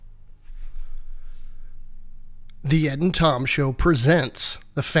The Ed and Tom Show presents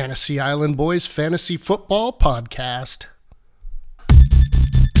the Fantasy Island Boys Fantasy Football Podcast.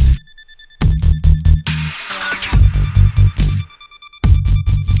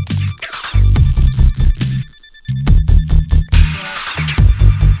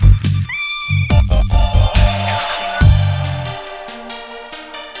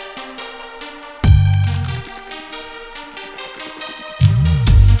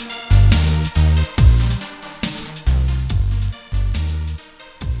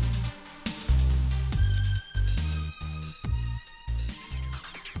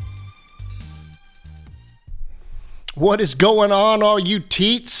 What is going on, all you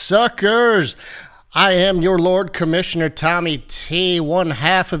TEATS suckers? I am your Lord Commissioner Tommy T, one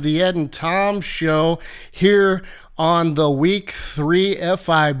half of the Ed and Tom Show, here on the Week 3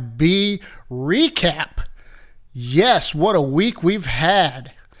 FIB recap. Yes, what a week we've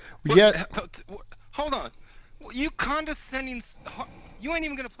had. Hold on. You condescending... You ain't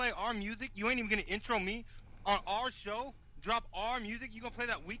even going to play our music? You ain't even going to intro me on our show? Drop our music? You going to play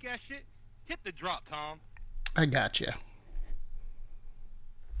that weak-ass shit? Hit the drop, Tom. I got you.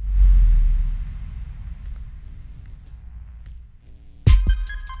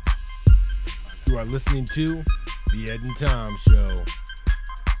 You are listening to The Ed and Tom Show.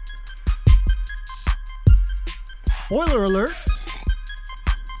 Spoiler alert.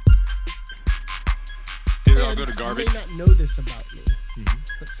 Did it all go to garbage? You may not know this about me,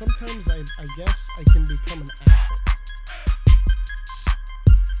 but sometimes I guess I can become an asshole.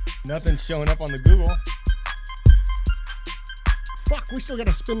 Nothing's showing up on the Google. Fuck, we still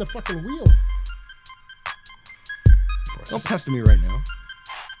gotta spin the fucking wheel. Don't pester me right now.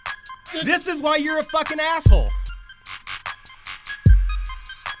 This is why you're a fucking asshole.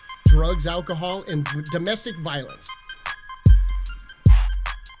 Drugs, alcohol, and domestic violence.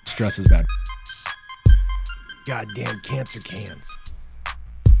 Stress is bad. Goddamn cancer cans.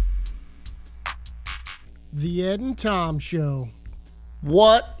 The Ed and Tom Show.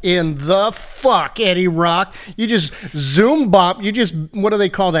 What in the fuck, Eddie Rock? You just what do they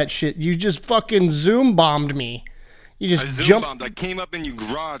call that shit? You just fucking Zoom bombed me. You just Zoom bombed. I came up in your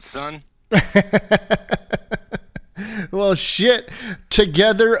garage, son. Well, shit.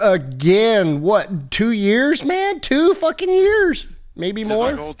 Together again. What, 2 years, man? 2 fucking years. Maybe Just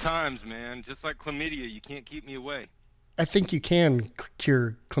more. like old times, man. Just like chlamydia. You can't keep me away. I think you can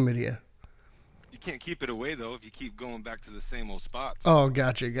cure chlamydia. You can't keep it away, though, if you keep going back to the same old spots. Oh,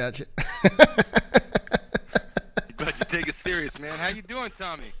 gotcha. Glad you take it serious, man. How you doing,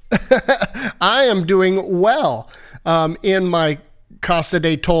 Tommy? I am doing well. In my Casa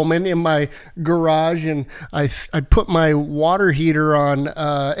de Tolman, in my garage, and I put my water heater on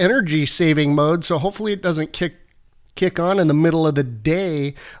energy saving mode, so hopefully it doesn't kick on in the middle of the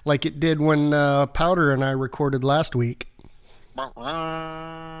day like it did when Powder and I recorded last week.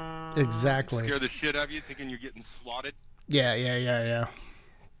 Exactly. Scare the shit out of you thinking you're getting swatted? Yeah.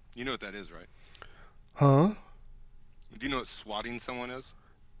 You know what that is, right? Huh? Do you know what swatting someone is?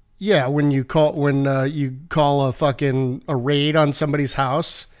 Yeah, when you call a fucking a raid on somebody's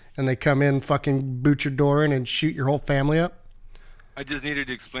house and they come in, fucking boot your door in and shoot your whole family up. I just needed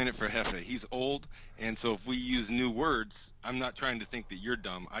to explain it for Hefe. He's old, and so if we use new words, I'm not trying to think that you're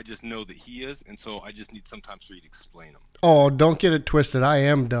dumb. I just know that he is, and so I just need sometimes for you to explain them. Oh, don't get it twisted. I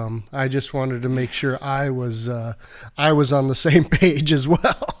am dumb. I just wanted to make sure I was on the same page as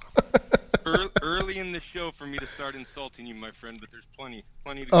well. Early in the show for me to start insulting you, my friend, but there's plenty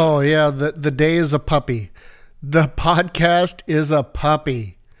to go. Oh yeah, the day is a puppy. The podcast is a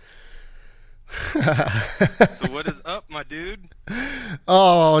puppy. So what is up, my dude?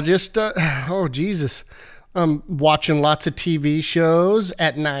 Oh, just Jesus. Watching lots of TV shows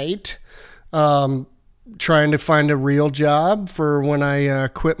at night. Trying to find a real job for when I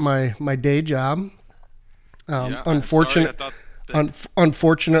quit my day job.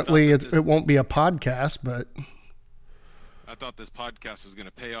 Unfortunately, it won't be a podcast, but I thought this podcast was going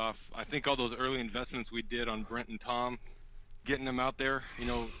to pay off. I think all those early investments we did on Brent and Tom, getting them out there,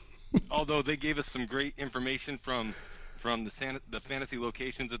 although they gave us some great information from the fantasy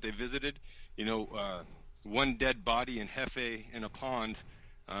locations that they visited, one dead body in Hefe in a pond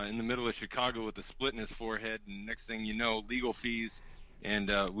in the middle of Chicago with a split in his forehead, and next thing you know, legal fees.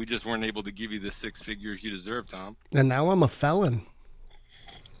 And we just weren't able to give you the 6 figures you deserve, Tom. And now I'm a felon.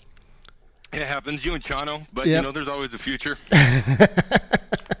 It happens, you and Chano, but yep. There's always a future. I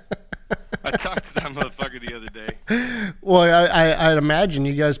talked to that motherfucker the other day. Well, I'd imagine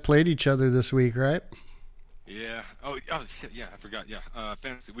you guys played each other this week, right? Yeah. Oh shit. Yeah, I forgot. Yeah,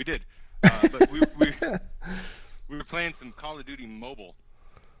 fantasy. We did. But we were playing some Call of Duty Mobile.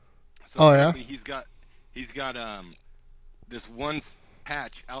 So oh yeah. He's got He's got this one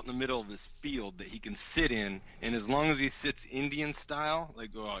patch out in the middle of this field that he can sit in, and as long as he sits Indian style, like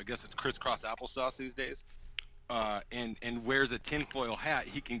I guess it's crisscross applesauce these days, and wears a tinfoil hat,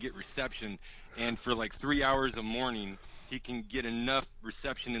 he can get reception. And for like 3 hours a morning, he can get enough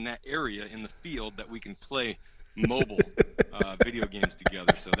reception in that area in the field that we can play mobile video games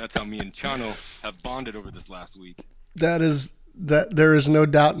together. So that's how me and Chano have bonded over this last week. There is no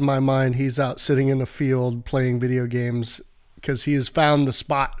doubt in my mind he's out sitting in the field playing video games because he has found the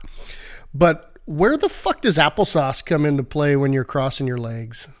spot. But where the fuck does applesauce come into play when you're crossing your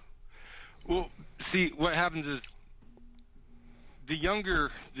legs? Well, see, what happens is the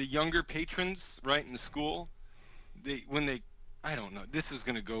younger patrons, right, in the school, I don't know, this is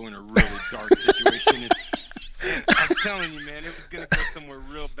going to go in a really dark situation. And I'm telling you, man, it was going to go somewhere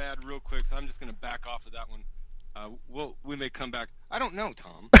real bad real quick, so I'm just going to back off of that one. We may come back. I don't know,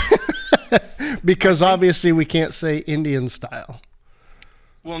 Tom. Because obviously we can't say Indian style.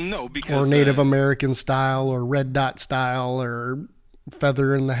 Well, no, because... Or Native American style, or red dot style, or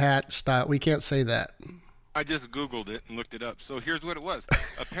feather in the hat style. We can't say that. I just Googled it and looked it up. So here's what it was.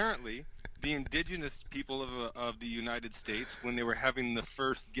 Apparently, the indigenous people of the United States, when they were having the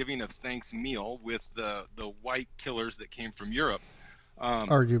first giving of thanks meal with the white killers that came from Europe,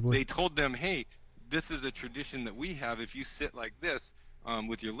 arguably, they told them, hey, this is a tradition that we have. If you sit like this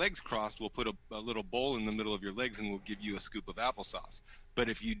with your legs crossed, we'll put a little bowl in the middle of your legs and we'll give you a scoop of applesauce. But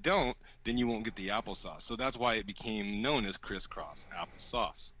if you don't, then you won't get the applesauce. So that's why it became known as crisscross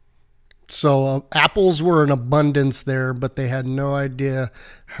applesauce. So apples were in abundance there, but they had no idea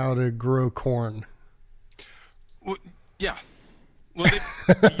how to grow corn. Well, yeah. Well,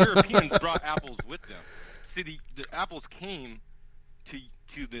 the Europeans brought apples with them. See, the apples came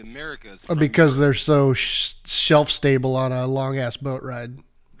to the Americas because Europe. They're so shelf stable on a long ass boat ride.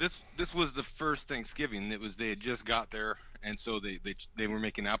 This was the first Thanksgiving. They had just got there, and so they were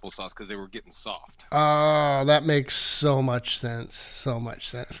making applesauce because they were getting soft. Oh, that makes so much sense. So much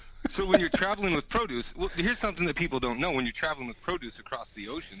sense. So when you're traveling with produce, well, here's something that people don't know. When you're traveling with produce across the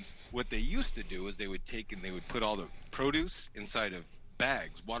oceans, what they used to do is they would put all the produce inside of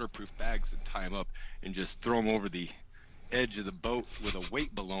bags, waterproof bags, and tie them up and just throw them over the edge of the boat with a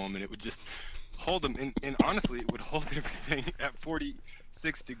weight below them, and it would just hold them. And honestly, it would hold everything at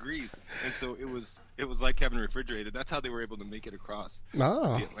 46 degrees. And so it was like having a refrigerator. That's how they were able to make it across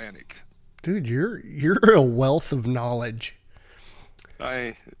the Atlantic. Dude, you're a wealth of knowledge.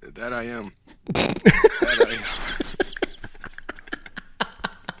 I am.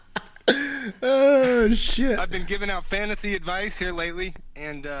 Oh shit! I've been giving out fantasy advice here lately,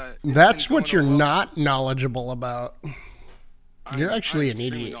 and that's what you're not knowledgeable about. You're actually an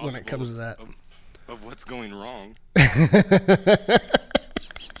idiot when it comes to that. Of what's going wrong.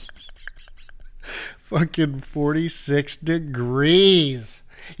 Fucking 46 degrees.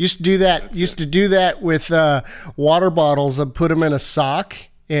 Used to do that with water bottles. I'd put them in a sock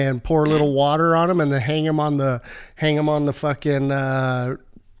and pour a little water on them, and then hang them on the fucking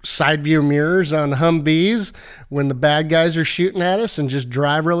side view mirrors on Humvees when the bad guys are shooting at us, and just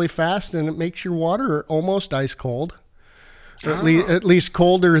drive really fast, and it makes your water almost ice cold, or at least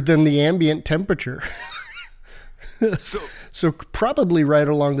colder than the ambient temperature. So probably right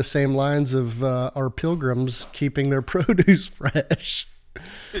along the same lines of our pilgrims keeping their produce fresh.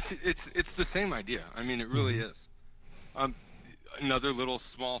 It's the same idea. I mean, it really is. Another little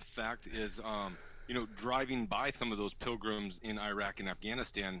small fact is, driving by some of those pilgrims in Iraq and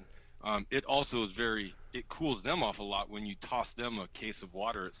Afghanistan, it also is it cools them off a lot when you toss them a case of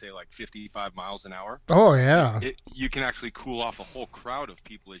water at, say, like 55 miles an hour. Oh, yeah. You can actually cool off a whole crowd of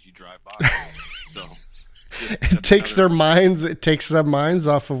people as you drive by. So... It takes their minds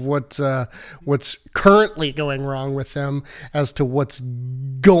off of what's currently going wrong with them as to what's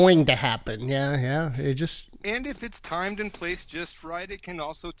going to happen. Yeah. And if it's timed and placed just right, it can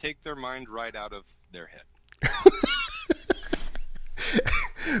also take their mind right out of their head.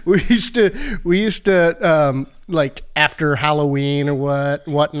 We used to like after Halloween or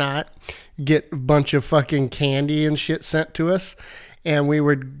whatnot, get a bunch of fucking candy and shit sent to us. And we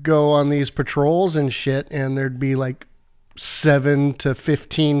would go on these patrols and shit, and there'd be like 7 to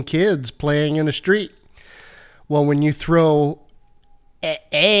 15 kids playing in a street. Well, when you throw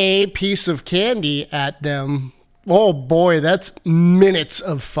a piece of candy at them, oh boy, that's minutes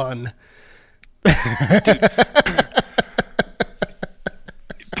of fun.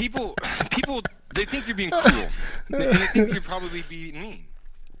 People, they think you're being cruel. They think you're probably being mean.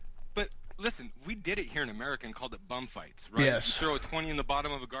 Listen, we did it here in America and called it bum fights, right? Yes. You throw a 20 in the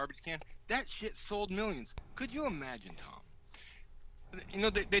bottom of a garbage can. That shit sold millions. Could you imagine, Tom,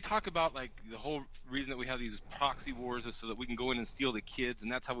 they talk about like the whole reason that we have these proxy wars is so that we can go in and steal the kids,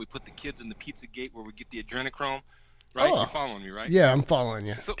 and that's how we put the kids in the pizza gate where we get the adrenochrome. Right? Oh. You're following me, right? Yeah, I'm following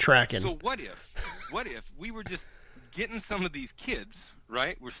you. Tracking. So what if we were just getting some of these kids,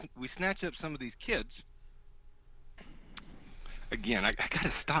 right? We snatch up some of these kids. Again, I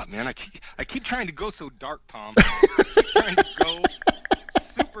gotta stop, man. I keep trying to go so dark, Tom. I keep trying to go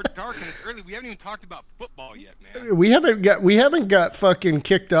super dark, and it's early. We haven't even talked about football yet, man. We haven't got fucking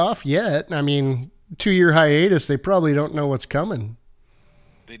kicked off yet. I mean, 2-year hiatus. They probably don't know what's coming.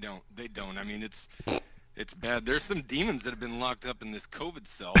 They don't. I mean, it's bad. There's some demons that have been locked up in this COVID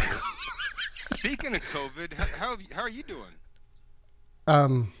cell. Speaking of COVID, how are you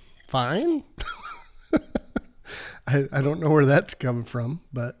doing? Fine. I don't know where that's coming from,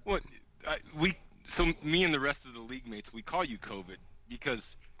 but so me and the rest of the league mates, we call you COVID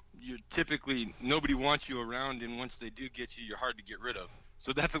because you're typically nobody wants you around, and once they do get you, you're hard to get rid of.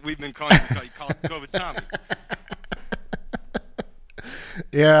 So that's what we've been calling you. Call COVID Tommy.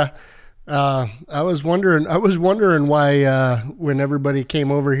 Yeah. I was wondering why when everybody came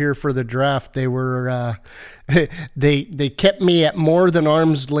over here for the draft, they were they kept me at more than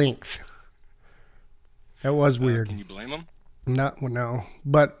arm's length. That was weird. Can you blame them? No,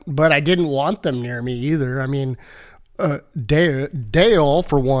 but I didn't want them near me either. I mean, Dale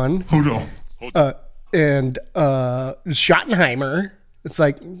for one. Hold on. And Schottenheimer. It's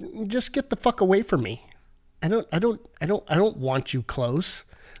like, just get the fuck away from me. I don't want you close.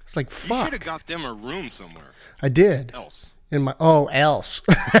 It's like, fuck. You should have got them a room somewhere. I did. Else. Else.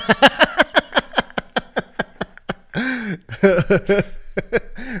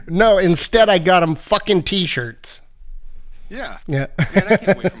 No, instead I got them fucking t-shirts. Yeah. Yeah. Man, I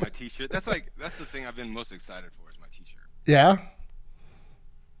can't wait for my t-shirt. That's the thing I've been most excited for is my t-shirt. Yeah.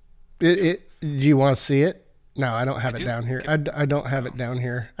 Do you want to see it? No, I don't have it down here. I don't have it down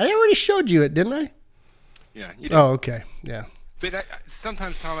here. I already showed you it, didn't I? Yeah, you did. Oh, okay. Yeah. But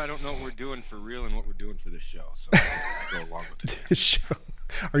sometimes, Tom, I don't know what we're doing for real and what we're doing for the show, so I go along with it.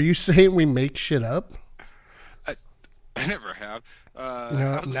 Are you saying we make shit up? I never have.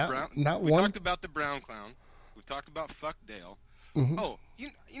 No, not we one. We talked about the Brown Clown. We talked about Fuck Dale. Mm-hmm. Oh,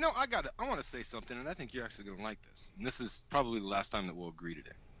 you know, I want to say something, and I think you're actually going to like this. And this is probably the last time that we'll agree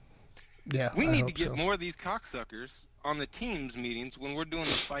today. Yeah, we need to get more of these cocksuckers on the teams meetings when we're doing the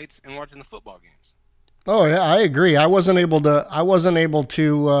fights and watching the football games. Oh yeah, I agree. I wasn't able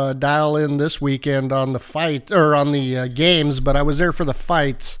to dial in this weekend on the fight or on the games, but I was there for the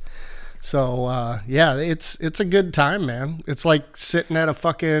fights. So yeah, it's a good time, man. It's like sitting at a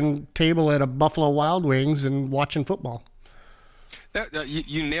fucking table at a Buffalo Wild Wings and watching football.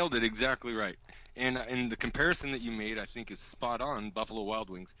 You nailed it exactly right. And the comparison that you made, I think, is spot on. Buffalo Wild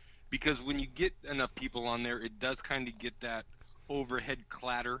Wings, because when you get enough people on there, it does kind of get that overhead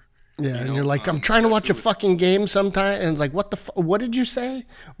clatter. Yeah, and you're like, I'm trying to watch a fucking game sometime, and it's like, what did you say?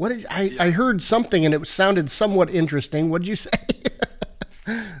 I heard something, and it sounded somewhat interesting. What did you say?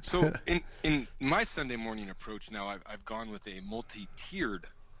 So in my Sunday morning approach now, I've gone with a multi-tiered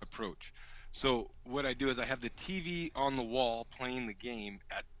approach. So what I do is I have the TV on the wall playing the game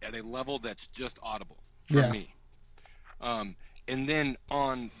at a level that's just audible for me. And then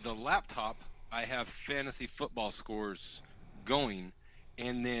on the laptop, I have fantasy football scores going,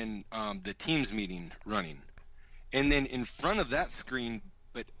 and then the teams meeting running. And then in front of that screen,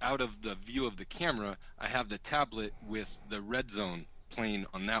 but out of the view of the camera, I have the tablet with the red zone playing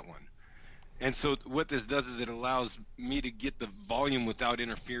on that one. And so what this does is it allows me to get the volume without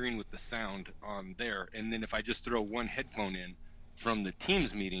interfering with the sound on there. And then if I just throw one headphone in from the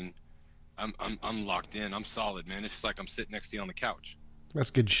teams meeting, I'm locked in. I'm solid, man. It's just like I'm sitting next to you on the couch. That's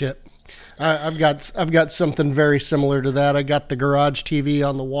good shit. I've got something very similar to that. I got the garage TV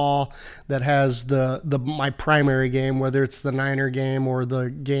on the wall that has my primary game, whether it's the Niner game or the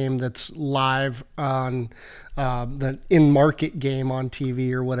game that's live on the in-market game on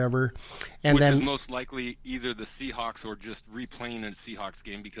TV or whatever. And Which then is most likely either the Seahawks or just replaying a Seahawks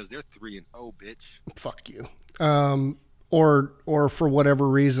game because they're 3-0, bitch. Fuck you. Or for whatever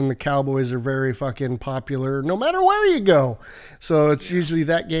reason, the Cowboys are very fucking popular no matter where you go. So it's usually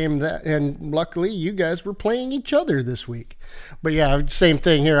that game and luckily you guys were playing each other this week. But yeah, same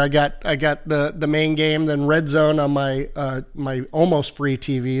thing here. I got the main game, then Red Zone on my my almost free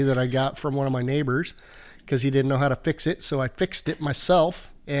TV that I got from one of my neighbors because he didn't know how to fix it, so I fixed it myself.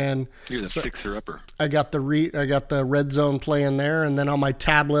 And you're the fixer-upper. I got the Red Zone playing there, and then on my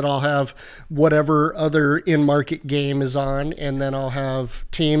tablet I'll have whatever other in-market game is on, and then I'll have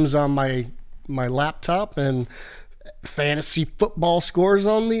teams on my laptop and fantasy football scores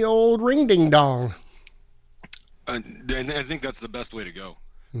on the old ring ding dong. And I think that's the best way to go.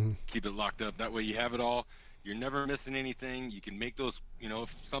 Keep it locked up. That way you have it all. You're never missing anything. You can make those,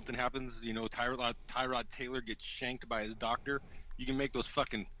 if something happens, Tyrod Taylor gets shanked by his doctor, you can make those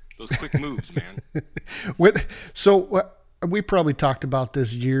quick moves, man. We probably talked about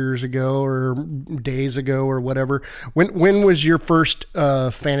this years ago or days ago or whatever. When was your first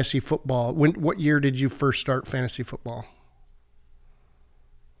fantasy football? What year did you first start fantasy football?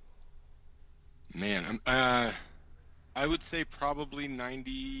 Man, I would say probably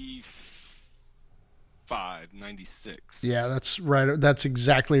 95, 96. Yeah, that's right. That's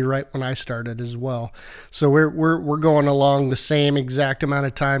exactly right when I started as well. So we're going along the same exact amount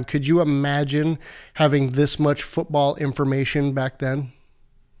of time. Could you imagine having this much football information back then?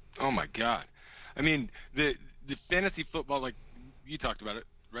 Oh my God. I mean, the fantasy football, like you talked about it,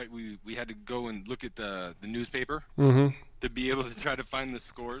 right? We had to go and look at the newspaper to be able to try to find the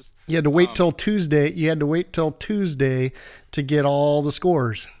scores. You had to wait till Tuesday. You had to wait till Tuesday to get all the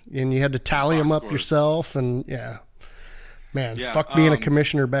scores, and you had to tally them up yourself. And fuck being a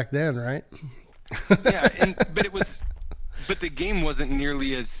commissioner back then, right? Yeah, but the game wasn't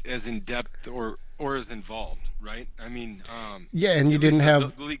nearly as in depth or as involved, right? I mean, and you didn't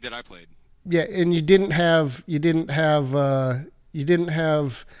have the league that I played. Yeah, and you didn't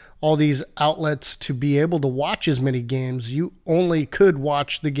have all these outlets to be able to watch as many games. You only could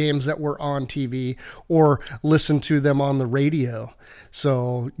watch the games that were on TV or listen to them on the radio.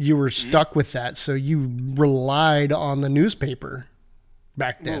 So you were stuck with that. So you relied on the newspaper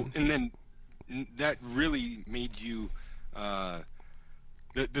back then. Well, and then that really made you the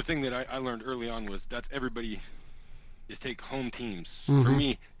thing that I learned early on was that's everybody is take home teams. For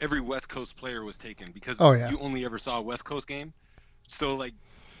me, every West Coast player was taken because you only ever saw a West Coast game. So like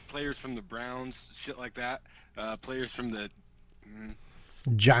players from the Browns, shit like that, players from the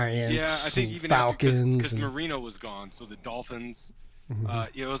Giants, I think even Falcons, because Marino was gone, so the Dolphins.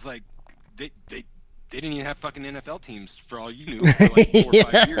 It was like they didn't even have fucking NFL teams for all you knew for like 4 or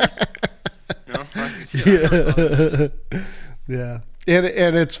 5 years. Yeah.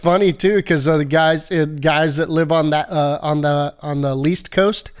 And it's funny too because the guys that live on that on the least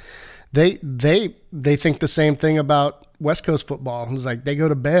coast, they think the same thing about West Coast football. It's like they go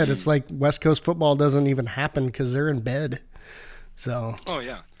to bed. It's like West Coast football doesn't even happen because they're in bed. So. Oh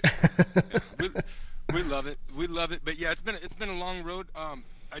yeah. We love it. We love it. But yeah, it's been a long road. I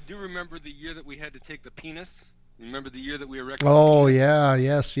do remember the year that we had to take the penis. Remember the year that we erected? Oh the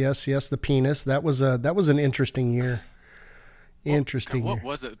penis? Yes. The penis. That was an interesting year. What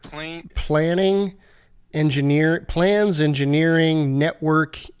was it? Planning, engineering,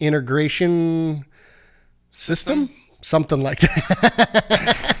 network integration system? Something like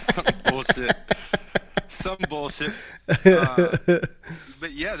that. Some bullshit.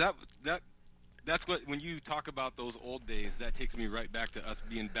 But yeah, that's what, when you talk about those old days, that takes me right back to us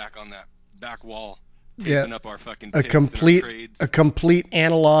being back on that back wall, taping up our fucking picks and our trades. A complete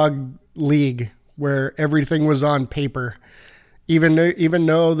analog league where everything was on paper. Even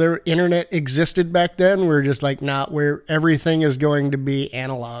though their internet existed back then, we're just like, where everything is going to be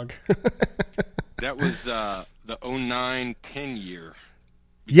analog. That was the 09-10 year.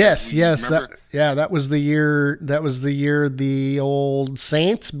 Yes. That was the year. That was the year the old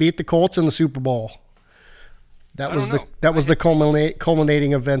Saints beat the Colts in the Super Bowl. That was the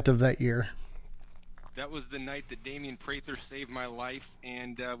culminating event of that year. That was the night that Damian Prather saved my life,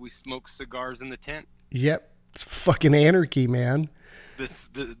 and we smoked cigars in the tent. Yep. It's fucking anarchy, man.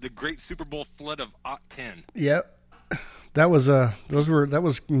 The great Super Bowl flood of 10. Yep. That was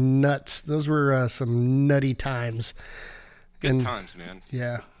nuts. Those were some nutty times. Good times, man.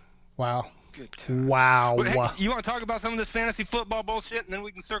 Yeah. Wow. Good times. Wow. Well, hey, you want to talk about some of this fantasy football bullshit, and then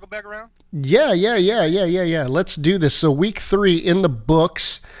we can circle back around? Yeah. Let's do this. So week 3 in the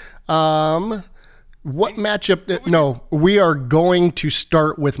books. What matchup? We are going to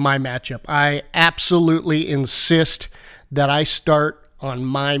start with my matchup. I absolutely insist that I start on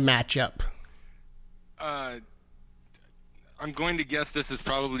my matchup. I'm going to guess this is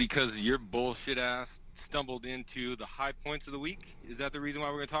probably because your bullshit ass stumbled into the high points of the week. Is that the reason why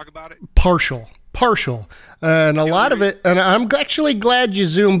we're going to talk about it? Partial. And a lot of it, and I'm actually glad you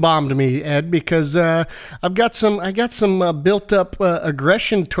Zoom bombed me, Ed, because I got some built up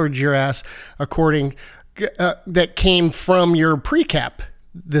aggression towards your ass, that came from your pre-cap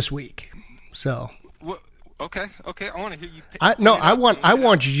this week. So. Okay. I want to hear you.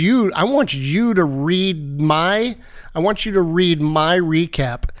 I want you to read my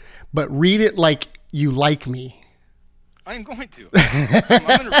recap, but read it like you like me. I am going to. I'm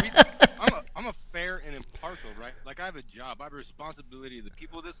going to read this. I'm a fair and impartial, right? Like I have a job. I have a responsibility to the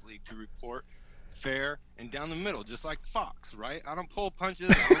people of this league to report fair, and down the middle, just like Fox, right? I don't pull punches.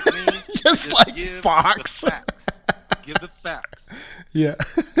 I don't mean, Just like give Fox. The facts. Give the facts. Yeah.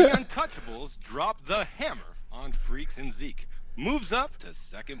 The Untouchables drop the hammer on Freaks and Zeke. Moves up to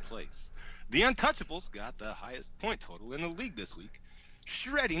second place. The Untouchables got the highest point total in the league this week,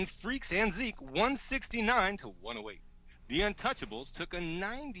 shredding Freaks and Zeke 169 to 108. The Untouchables took a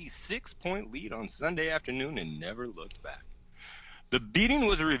 96-point lead on Sunday afternoon and never looked back. The beating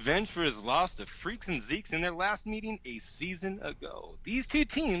was a revenge for his loss to Freaks and Zeke's in their last meeting a season ago. These two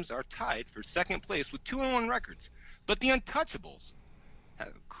teams are tied for second place with 2-1 records, but the Untouchables have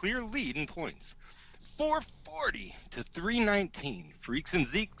a clear lead in points. 440 to 319. Freaks and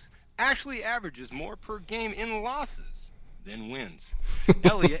Zeke's actually averages more per game in losses than wins.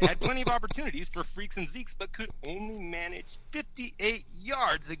 Elliott had plenty of opportunities for Freaks and Zeke's, but could only manage 58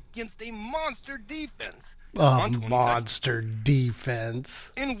 yards against a monster defense. Monster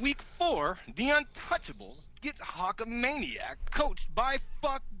defense. In week 4, the Untouchables gets Hawkamaniac, coached by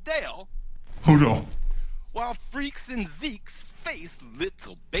Fuck Dale. Hold on. While Freaks and Zeke's face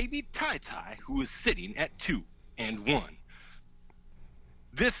little baby Ty-Ty, who is sitting at 2-1.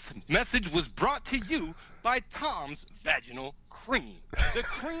 This message was brought to you by Tom's Vaginal Cream. The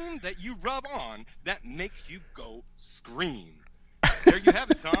cream that you rub on that makes you go scream. There you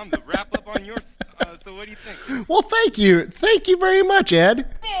have it, Tom. The wrap up on yours. So what do you think? Well, thank you. Thank you very much,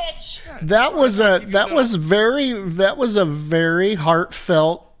 Ed. Bitch. That was a very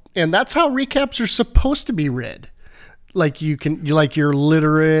heartfelt, and that's how recaps are supposed to be read. Like you're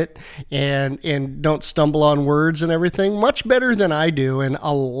literate and don't stumble on words and everything. Much better than I do, and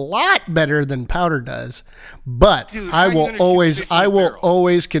a lot better than Powder does. But Dude, I will barrel.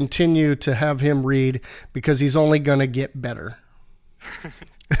 always continue to have him read because he's only gonna get better.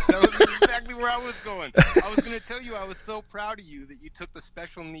 That was exactly where I was going. I was going to tell you I was so proud of you that you took the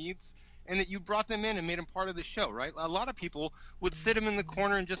special needs and that you brought them in and made them part of the show, right? A lot of people would sit him in the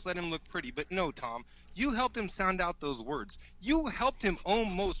corner and just let him look pretty. But no, Tom, you helped him sound out those words. You helped him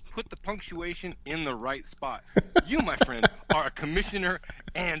almost put the punctuation in the right spot. You, my friend, are a commissioner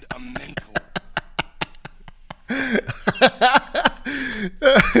and a mentor.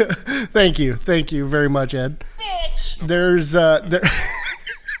 Thank you very much, Ed. Bitch.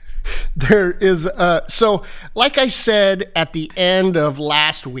 There is so like I said at the end of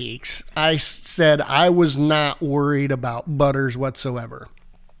last week's, I said I was not worried about Butters whatsoever.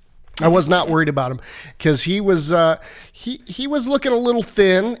 I was not worried about him because he was he was looking a little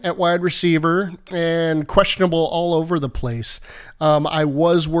thin at wide receiver and questionable all over the place. I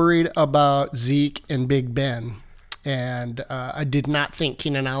was worried about Zeke and Big Ben. And I did not think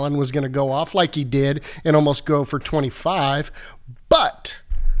Keenan Allen was going to go off like he did and almost go for 25. But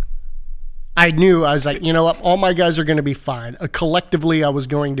I was like, you know what? All my guys are going to be fine. Collectively, I was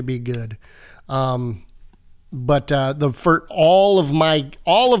going to be good. But for all of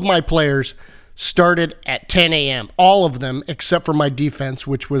my players started at 10 a.m. All of them except for my defense,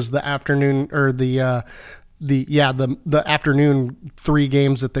 which was the afternoon or the afternoon 3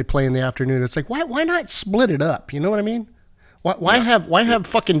 games that they play in the afternoon. It's like why not split it up? You know what I mean? Why have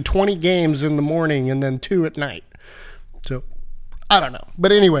fucking 20 games in the morning and then 2 at night? So I don't know.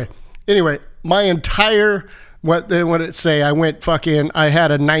 But anyway, my entire what it say? I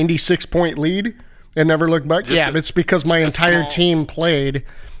had a 96-point lead and never looked back. It's because my entire team played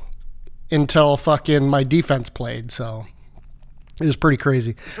until fucking my defense played. So it was pretty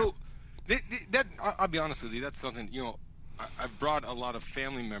crazy. So that I'll be honest with you, that's something, you know, I've brought a lot of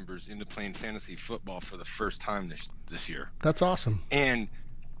family members into playing fantasy football for the first time this year. That's awesome. And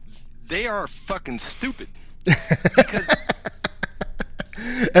they are fucking stupid. Because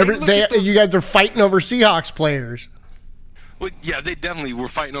you guys are fighting over Seahawks players. Well, yeah, they definitely were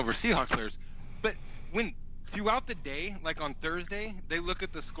fighting over Seahawks players. But when throughout the day, like on Thursday, they look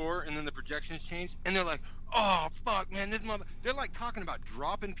at the score and then the projections change, and they're like, "Oh fuck, man, this mother." They're like talking about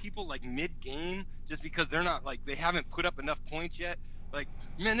dropping people like mid-game just because they're not like they haven't put up enough points yet. Like,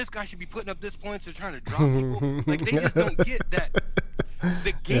 man, this guy should be putting up this points. They're trying to drop people. Like they just don't get that.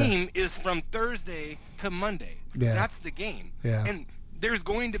 The game is from Thursday to Monday. Yeah. That's the game. Yeah. And there's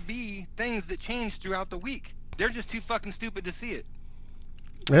going to be things that change throughout the week. They're just too fucking stupid to see it.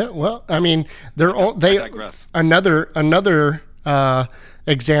 Yeah, well, I mean, they digress. another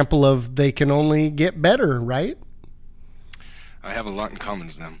example of they can only get better, right? I have a lot in common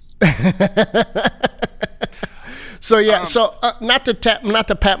with them. So yeah, not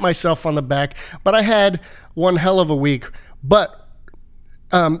to pat myself on the back, but I had one hell of a week. But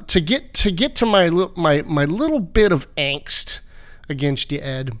to get to my little bit of angst against you,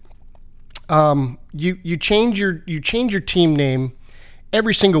 Ed, you change your team name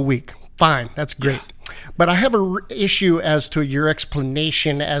every single week. fine. That's great. Yeah. But I have a issue as to your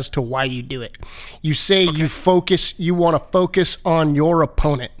explanation as to why you do it. You say you want to focus on your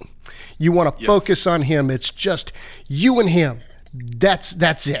opponent. You want to focus on him. It's just you and him. That's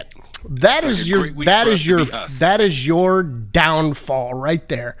it. That is your downfall right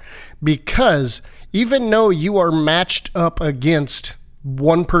there. Because even though you are matched up against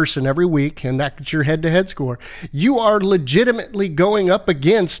one person every week, and that's your head-to-head score, you are legitimately going up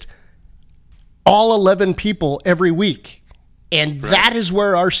against all 11 people every week. And that is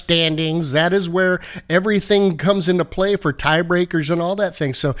where our standings, that is where everything comes into play for tiebreakers and all that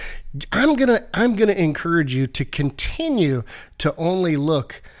thing. So I'm gonna encourage you to continue to only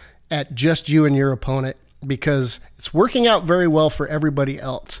look at just you and your opponent, because it's working out very well for everybody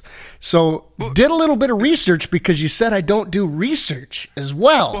else. So did a little bit of research, because you said I don't do research as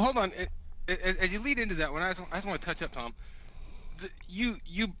well. Well, hold on. As you lead into that one, I just want to touch up, Tom. You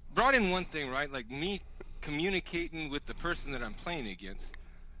brought in one thing, right? Like me communicating with the person that I'm playing against.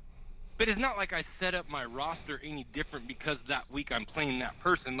 But it's not like I set up my roster any different because that week I'm playing that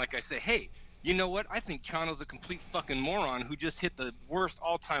person. Like I say, hey, you know what? I think Chano's a complete fucking moron who just hit the worst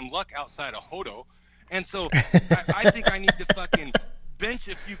all-time luck outside of Hodo. And so I think I need to fucking bench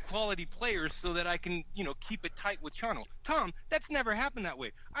a few quality players so that I can, keep it tight with Chano. Tom, that's never happened that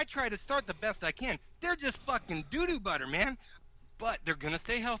way. I try to start the best I can. They're just fucking doo-doo butter, man. But they're going to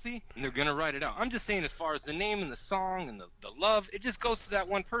stay healthy, and they're going to ride it out. I'm just saying, as far as the name and the song and the love, it just goes to that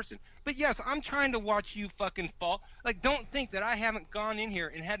one person. But yes, I'm trying to watch you fucking fall. Like, don't think that I haven't gone in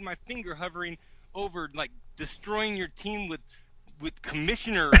here and had my finger hovering over, like, destroying your team with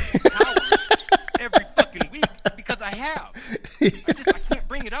commissioner powers every fucking week, because I have. I can't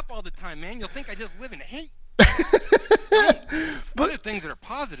bring it up all the time, man. You'll think I just live in hate. Other things that are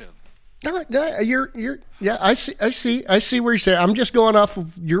positive. No, I see where you're saying. I'm just going off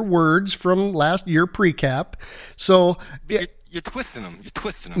of your words from last year precap. So you're twisting them.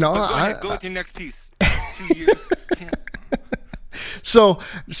 No, go with your next piece. 2 years. 10. So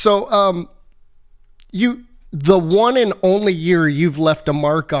the one and only year you've left a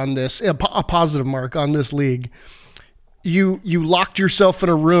mark on this, a positive mark on this league. You locked yourself in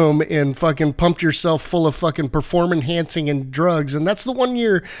a room and fucking pumped yourself full of fucking perform-enhancing and drugs, and that's the 1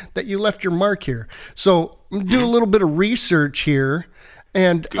 year that you left your mark here. So do a little bit of research here,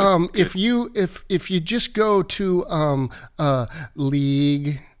 and good. If you just go to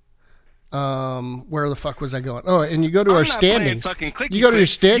league, where the fuck was I going? Oh, and you go to our standings. You go to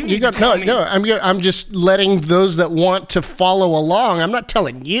your I'm just letting those that want to follow along. I'm not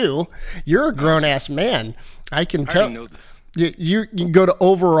telling you. You're a grown ass man. I can tell. I know this. You can go to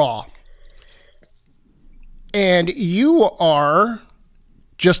overall, and you are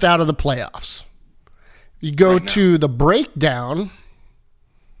just out of the playoffs. You go to the breakdown.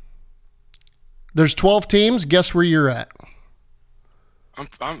 There's 12 teams. Guess where you're at?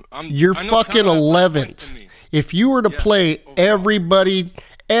 You're fucking 11th. If you were to play everybody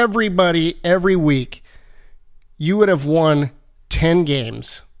every week, you would have won 10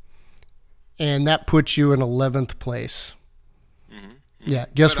 games. And that puts you in 11th place. Mm-hmm. Yeah,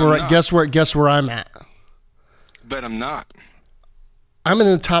 guess where I'm at. But I'm not. I'm in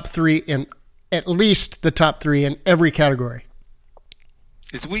the top 3 in at least the top 3 in every category.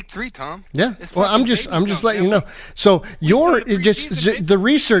 It's week 3, Tom. Yeah. Well, I'm just letting you know. So the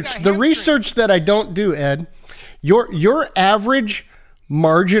research that I don't do, Ed, your average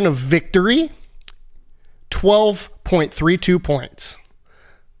margin of victory, 12.32 points.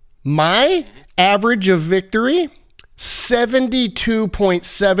 My average of victory,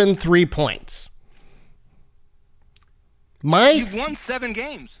 72.73 points. You've won 7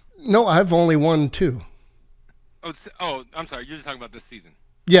 games. No, I've only won 2. Oh, I'm sorry. You're just talking about this season.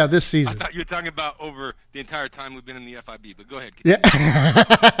 Yeah, this season. I thought you were talking about over the entire time we've been in the FIB, but go ahead. Yeah.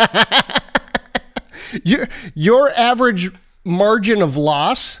 Your average margin of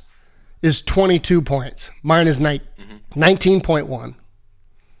loss is 22 points. Mine is 19.1.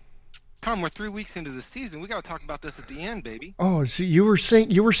 Tom, we're 3 weeks into the season. We got to talk about this at the end, baby. Oh, so you were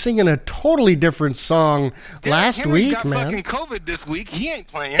singing a totally different song last week, got man. Fucking COVID this week. He ain't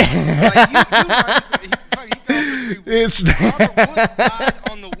playing. It's Robert Woods died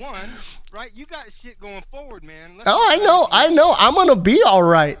on the 1, right? You got shit going forward, man. I know. I'm gonna be all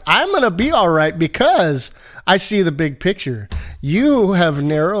right. Because I see the big picture. You have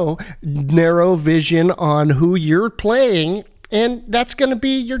narrow vision on who you're playing. And that's going to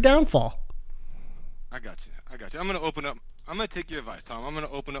be your downfall. I got you. I'm going to take your advice, Tom. I'm going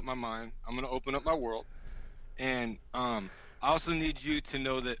to open up my mind. I'm going to open up my world. And I also need you to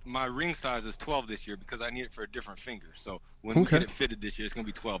know that my ring size is 12 this year because I need it for a different finger. So when we get it fitted this year, it's going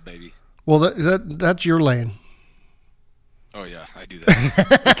to be 12, baby. Well, that's your lane. Oh yeah, I do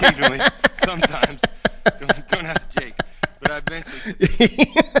that occasionally. Sometimes. Don't ask Jake. But I eventually.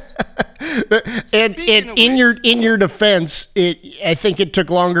 And in your defense, I think it took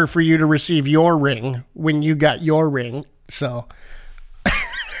longer for you to receive your ring when you got your ring. So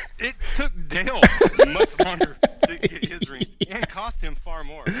it took Dale much longer to get his ring and cost him far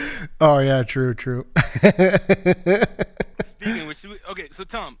more. Oh yeah, true. Speaking of which, okay, so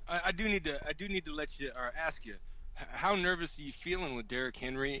Tom, I do need to let you or ask you, how nervous are you feeling with Derrick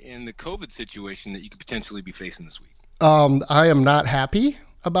Henry and the COVID situation that you could potentially be facing this week? I am not happy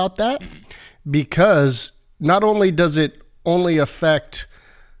about that because not only does it only affect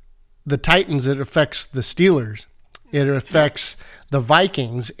the Titans, it affects the Steelers. It affects the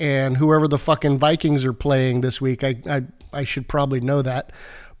Vikings and whoever the fucking Vikings are playing this week. I should probably know that,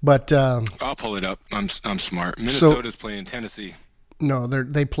 but I'll pull it up. I'm smart. Minnesota's playing Tennessee. No,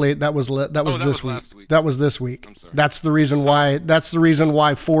 they played. That was this week. Last week. That was this week. I'm sorry. That's the reason why. That's the reason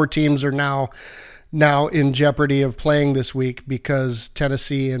why 4 teams are now in jeopardy of playing this week because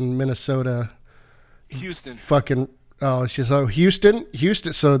Tennessee and Minnesota. Houston. Fucking. Oh, Houston.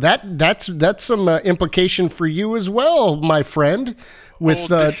 So that's some implication for you as well, my friend, with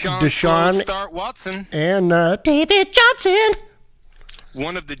Deshaun Start Watson and David Johnson.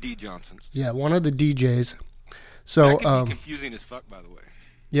 One of the D Johnsons. Yeah, one of the DJs. So that can be confusing as fuck, by the way.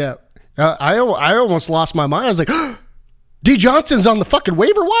 Yeah, I almost lost my mind. I was like, D Johnson's on the fucking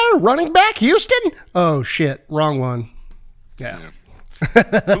waiver wire, running back, Houston. Oh shit, wrong one. Yeah.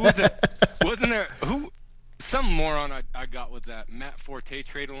 Who was it? Wasn't there some moron I got with that Matt Forte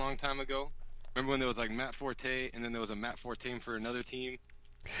trade a long time ago? Remember when there was like Matt Forte and then there was a Matt Forte for another team?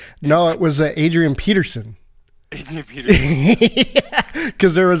 No, it was Adrian Peterson. Adrian Peterson.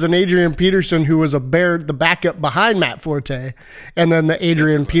 Because there was an Adrian Peterson who was the backup behind Matt Forte, and then the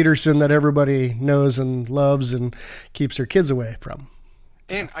Adrian Peterson that everybody knows and loves and keeps their kids away from.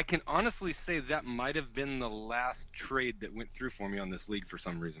 And I can honestly say that might have been the last trade that went through for me on this league for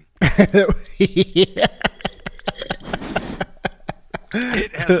some reason. Yeah.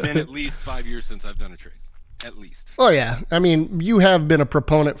 It has been at least 5 years since I've done a trade. At least. Oh, yeah. I mean, you have been a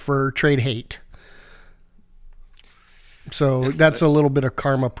proponent for trade hate. So that's a little bit of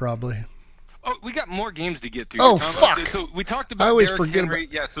karma, probably. Oh, we got more games to get to. Oh, Tom. fuck. Okay, so we talked about Derrick Henry.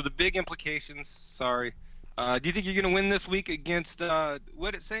 Yeah, so the big implications. Sorry. Do you think you're going to win this week against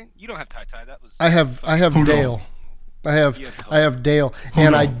what did it say? You don't have Ty. That was. I have Dale. I have Dale,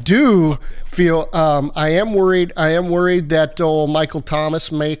 and I do feel I am worried. I am worried that old Michael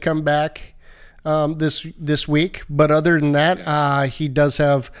Thomas may come back this week. But other than that, he does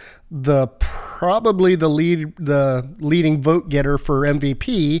have probably the leading vote getter for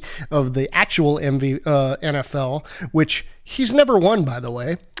MVP of the actual NFL, which he's never won, by the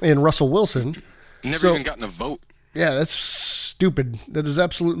way, in Russell Wilson. Never even gotten a vote. Yeah, that's stupid. That is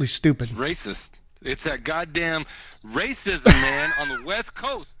absolutely stupid. It's racist. It's that goddamn racism, man, on the West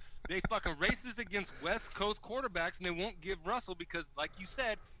Coast. They fucking racist against West Coast quarterbacks, and they won't give Russell because, like you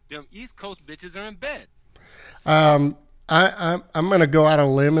said, them East Coast bitches are in bed. I'm going to go out on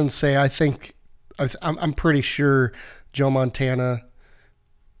a limb and say I'm pretty sure Joe Montana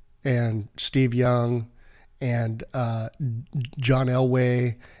and Steve Young and John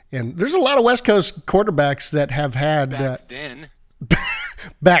Elway, and there's a lot of West Coast quarterbacks that have had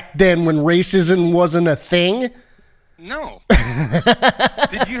back then when racism wasn't a thing. No.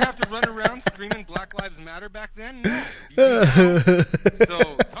 Did you have to run around screaming Black Lives Matter back then? No.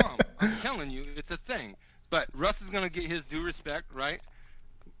 So, Tom, I'm telling you, it's a thing. But Russ is going to get his due respect, right?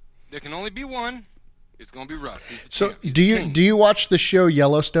 There can only be one. It's going to be Russ. So, do you watch the show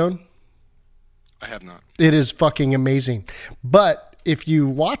Yellowstone? I have not. It is fucking amazing. But if you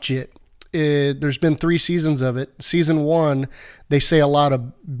watch it, there's been 3 seasons of it. Season 1, they say a lot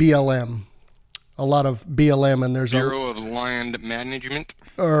of BLM. And there's Bureau of Land Management.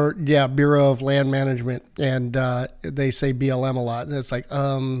 Bureau of Land Management, and they say BLM a lot. And it's like,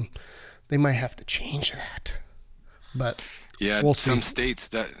 they might have to change that, but we'll see. Some states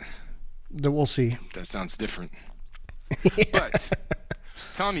that we'll see. That sounds different. But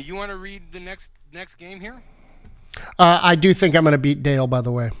Tommy, you want to read the next game here? I do think I'm going to beat Dale. By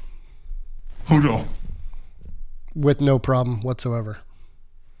the way, Hold on. With no problem whatsoever.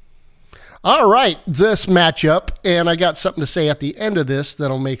 All right, this matchup, and I got something to say at the end of this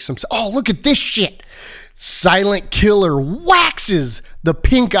that'll make some. Oh, look at this shit! Silent Killer waxes the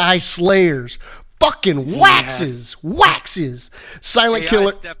Pink Eye Slayers fucking waxes. Silent AI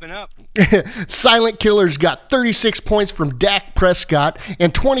Killer. stepping up. Silent Killers got 36 points from Dak Prescott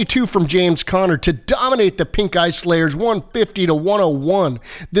and 22 from James Conner to dominate the Pink Eye Slayers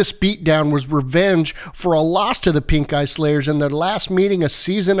 150-101. This beatdown was revenge for a loss to the Pink Eye Slayers in their last meeting a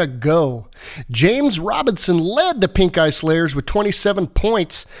season ago. James Robinson led the Pink Eye Slayers with 27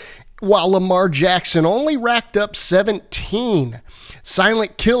 points, while Lamar Jackson only racked up 17.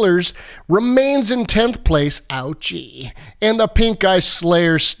 Silent Killers remains in 10th place, ouchie, and the Pink Eye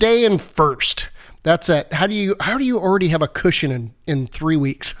Slayers stay in first. That's it. How do you already have a cushion in 3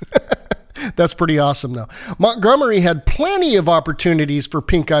 weeks? That's pretty awesome, though. Montgomery had plenty of opportunities for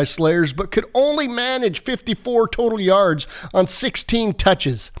Pink Eye Slayers, but could only manage 54 total yards on 16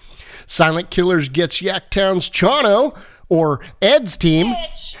 touches. Silent Killers gets Yaktown's Chano, or Ed's team,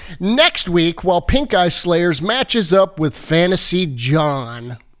 next week, while Pink Eye Slayers matches up with Fantasy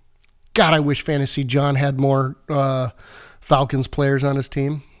John. God, I wish Fantasy John had more Falcons players on his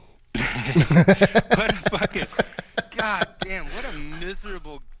team. What a fucking, god damn, what a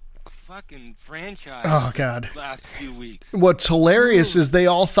miserable fucking franchise. Oh, God. Last few weeks. What's hilarious is they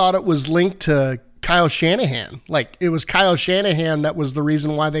all thought it was linked to Kyle Shanahan. Like, it was Kyle Shanahan that was the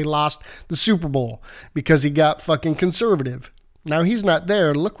reason why they lost the Super Bowl, because he got fucking conservative. Now he's not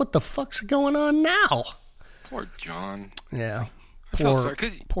there. Look what the fuck's going on now. Poor John. Yeah. I felt sorry,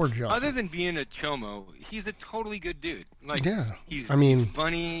 'cause Poor John. Other than being a chomo, he's a totally good dude. Like, Yeah. he's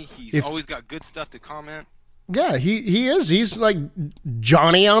funny. He's always got good stuff to comment. Yeah, he is. He's like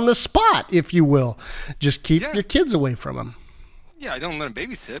Johnny on the spot, if you will. Just keep your kids away from him. Yeah, I don't let him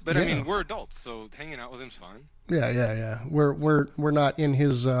babysit, but I mean, we're adults, so hanging out with him's fine. Yeah. We're not in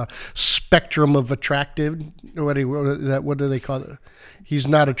his spectrum of attractive. What do they call it? He's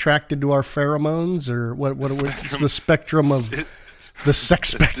not attracted to our pheromones, or what's the spectrum of the sex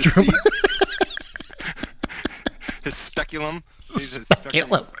spectrum? His speculum.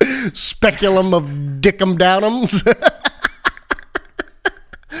 Speculum of dickum downums.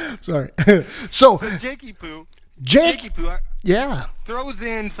 Sorry. So Jakey Poo. Yeah. Throws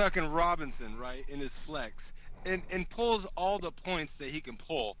in fucking Robinson, right, in his flex, and pulls all the points that he can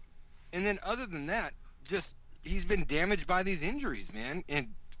pull. And then other than that, just he's been damaged by these injuries, man. And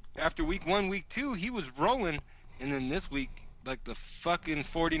after week 1, week 2, he was rolling. And then this week, like the fucking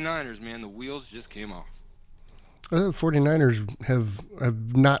 49ers, man, the wheels just came off. The 49ers have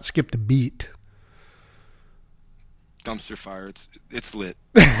not skipped a beat. Dumpster fire. It's lit.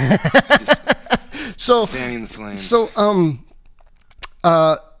 So fanning the flames. So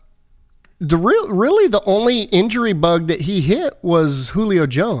the only injury bug that he hit was Julio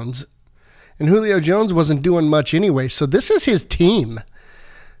Jones, and Julio Jones wasn't doing much anyway. So this is his team.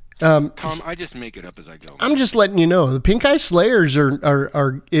 Tom, I just make it up as I go. I'm just letting you know the Pink Eye Slayers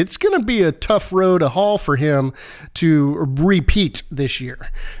are it's going to be a tough road to haul for him to repeat this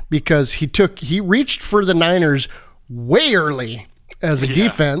year, because he reached for the Niners way early as a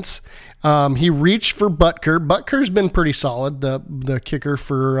defense. He reached for Butker. Butker's been pretty solid, the kicker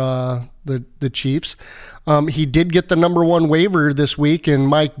for the Chiefs. He did get the number 1 waiver this week in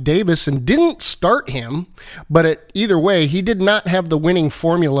Mike Davis and didn't start him, but either way, he did not have the winning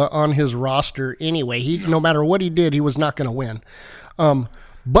formula on his roster anyway. No matter what he did, he was not going to win.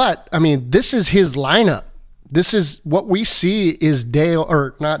 But, I mean, this is his lineup. This is what we see is Dale,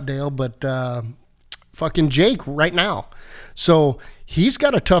 or not Dale, but fucking Jake right now. So he's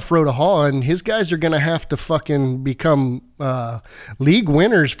got a tough road to haul, and his guys are going to have to fucking become league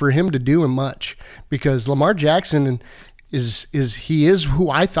winners for him to do much, because Lamar Jackson is who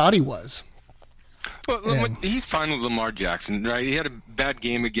I thought he was. Well, he's fine with Lamar Jackson, right? He had a bad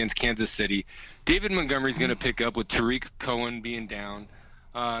game against Kansas City. David Montgomery's going to pick up with Tariq Cohen being down.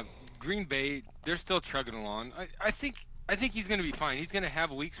 Green Bay, they're still chugging along. I think he's going to be fine. He's going to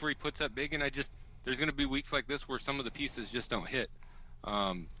have weeks where he puts up big, and there's going to be weeks like this where some of the pieces just don't hit.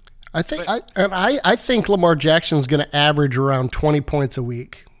 I think Lamar Jackson's going to average around 20 points a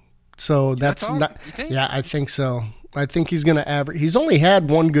week. So that's not. Yeah, I think so. I think he's going to average. He's only had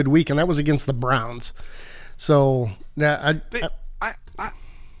one good week, and that was against the Browns. So I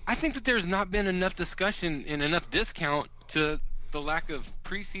think that there's not been enough discussion and enough discount to the lack of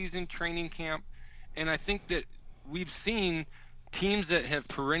preseason training camp, and I think that we've seen teams that have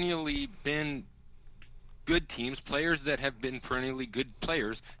perennially been good teams, players that have been perennially good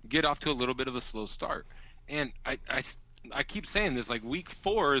players, get off to a little bit of a slow start. And I keep saying this, like week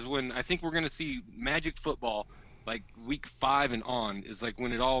 4 is when I think we're going to see magic football. Like week 5 and on is like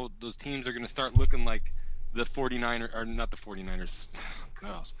when those teams are going to start looking like the 49ers, or not the 49ers,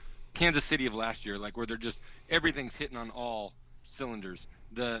 Kansas City of last year, like where they're just, everything's hitting on all cylinders.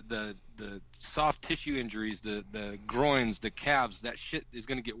 the soft tissue injuries, the groins, the calves, that shit is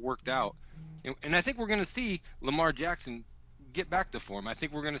going to get worked out. And I think we're going to see Lamar Jackson get back to form. I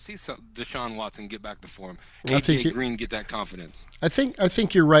think we're going to see Deshaun Watson get back to form. AJ Green get that confidence. I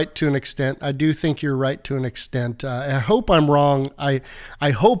think you're right to an extent. I do think you're right to an extent. I hope I'm wrong. I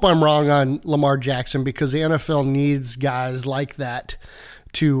hope I'm wrong on Lamar Jackson, because the NFL needs guys like that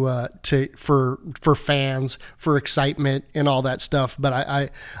for fans, for excitement and all that stuff. But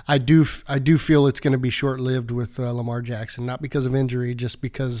I do feel it's going to be short-lived with Lamar Jackson, not because of injury, just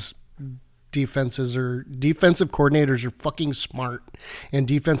because defensive coordinators are fucking smart, and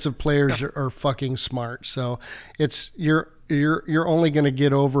defensive players are fucking smart. So you're only going to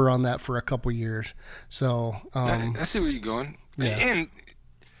get over on that for a couple years. So I see where you're going. Yeah. And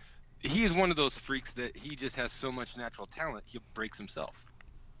he's one of those freaks that he just has so much natural talent, he breaks himself.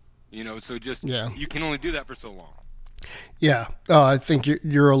 So you can only do that for so long. Yeah, I think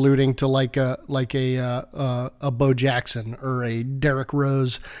you're alluding to like a Bo Jackson or a Derrick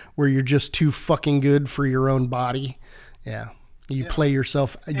Rose, where you're just too fucking good for your own body. Yeah, you play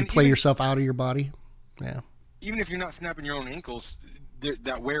yourself out of your body. Yeah, even if you're not snapping your own ankles,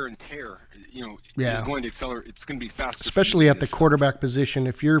 that wear and tear, is going to accelerate. It's going to be faster. Especially at the quarterback position.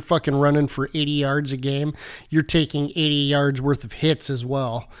 If you're fucking running for 80 yards a game, you're taking 80 yards worth of hits as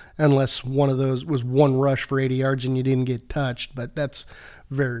well, unless one of those was one rush for 80 yards and you didn't get touched. But that's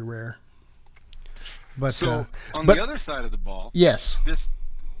very rare. But the other side of the ball, yes,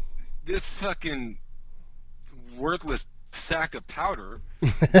 this fucking worthless sack of powder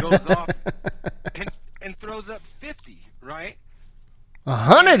goes off and throws up 50, right?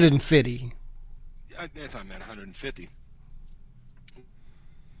 150. That's what I meant, 150.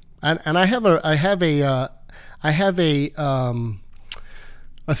 And I have a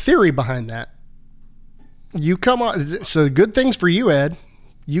theory behind that. You come on, so good things for you, Ed.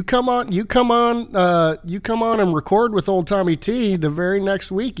 You come on and record with old Tommy T. The very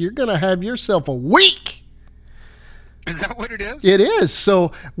next week, you're gonna have yourself a week. Is that what it is? It is.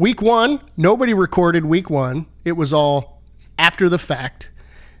 So week 1, nobody recorded week 1. It was all after the fact,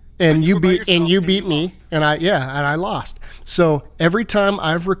 and you beat me, and I lost. So every time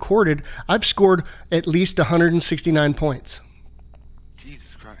I've recorded, I've scored at least 169 points.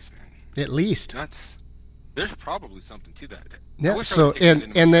 Jesus Christ, man! At least. There's probably something to that. Yeah. So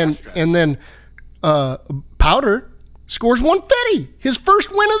and then Powder scores 150, his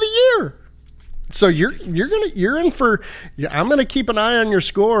first win of the year. So you're in for. I'm gonna keep an eye on your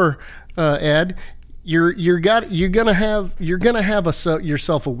score, Ed. You're gonna have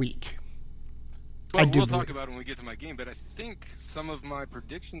yourself a week. Well, we'll talk about it when we get to my game, but I think some of my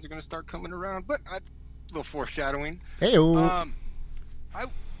predictions are gonna start coming around. But a little foreshadowing. Hey.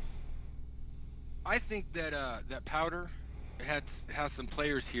 I think that that Powder has some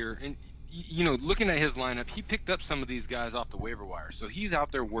players here, and looking at his lineup, he picked up some of these guys off the waiver wire, so he's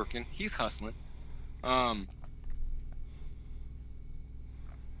out there working, he's hustling. I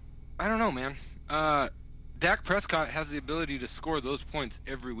don't know, man. Dak Prescott has the ability to score those points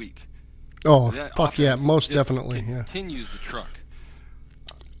every week. Oh, fuck yeah, most definitely. Continues the truck.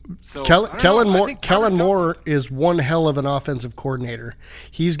 So Kellen Moore is one hell of an offensive coordinator.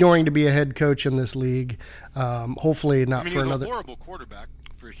 He's going to be a head coach in this league. Hopefully not for another. He's a horrible quarterback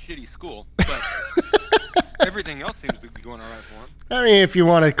for a shitty school, but everything else seems to be going all right for him. I mean, if you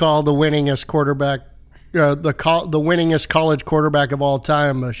want to call the winningest quarterback, the winningest college quarterback of all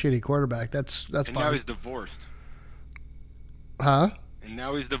time, a shitty quarterback, that's fine. And now he's divorced. Huh? And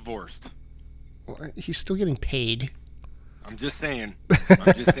now he's divorced. Well, he's still getting paid. I'm just saying.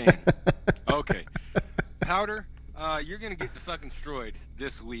 Okay. Powder, you're going to get fucking destroyed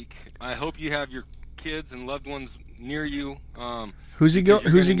this week. I hope you have your kids and loved ones near you. Who's he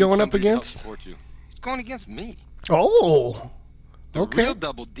going up against? Support you. He's going against me. Oh. Okay. Real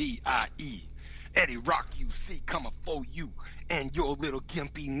double D-I-E. Eddie Rock UC coming for you and your little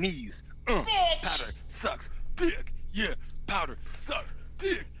gimpy knees. Bitch. Powder sucks dick. Yeah. Powder sucks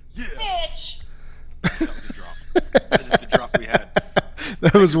dick. Yeah. Bitch. That was a drop. That is the drop we had.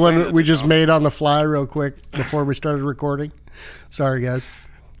 That was one we just made on the fly real quick before we started recording. Sorry, guys.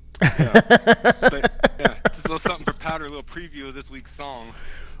 Just a little something for Powder, a little preview of this week's song.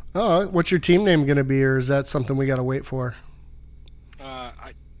 Oh, what's your team name going to be, or is that something we got to wait for? I'll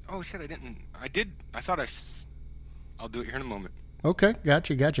do it here in a moment. Okay,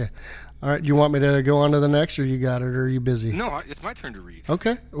 gotcha. All right, do you want me to go on to the next, or you got it, or are you busy? No, it's my turn to read.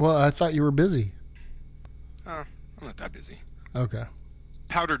 Okay, well, I thought you were busy. I'm not that busy. Okay.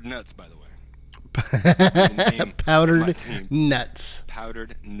 Powdered nuts, by the way. Powdered nuts.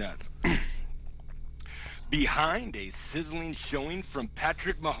 Powdered nuts. Behind a sizzling showing from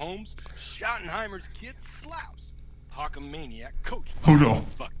Patrick Mahomes, Schottenheimer's kid slaps Hawkamaniac coach. Hold on.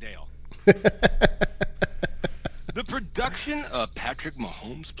 Fuck Dale. The production of Patrick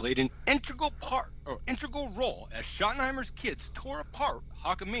Mahomes played an integral role as Schottenheimer's kids tore apart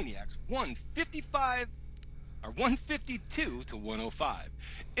Hawkamaniacs 152 to 105.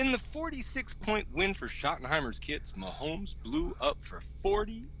 In the 46-point win for Schottenheimer's kids, Mahomes blew up for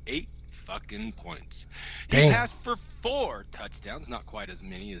 48 fucking points. He passed for 4 touchdowns, not quite as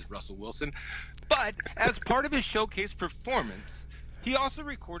many as Russell Wilson, but as part of his showcase performance, he also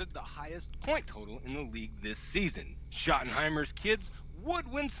recorded the highest point total in the league this season. Schottenheimer's kids would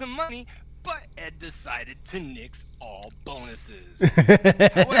win some money, but Ed decided to nix all bonuses.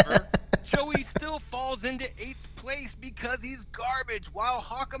 However, Joey still falls into 8th place because he's garbage, while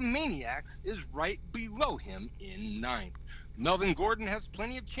Hawkamaniacs is right below him in 9th. Melvin Gordon has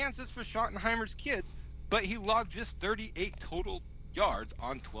plenty of chances for Schottenheimer's kids, but he logged just 38 total yards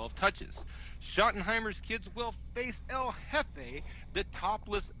on 12 touches. Schottenheimer's kids will face El Jefe, the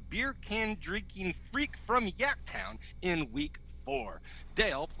topless beer can drinking freak from Yaktown, in week 4.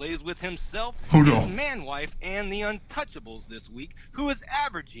 Dale plays with himself, his man wife, and the Untouchables this week, who is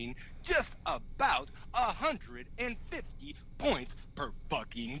averaging just about 150 points per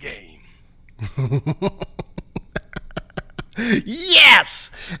fucking game.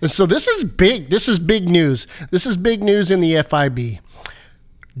 Yes! And so this is big. This is big news. This is big news in the FIB.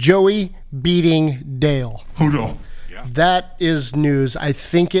 Joey beating Dale. Hold on. Yeah. That is news. I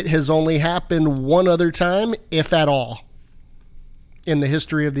think it has only happened one other time, if at all, in the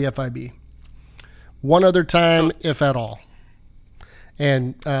history of the FIB. One other time, if at all.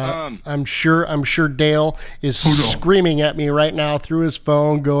 And I'm sure Dale is screaming at me right now through his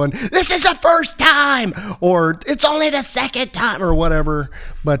phone going, "This is the first time," or "It's only the second time," or whatever.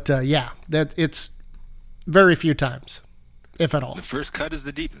 But yeah, that it's very few times, if at all. The first cut is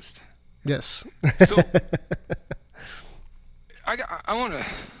the deepest. Yes. So I want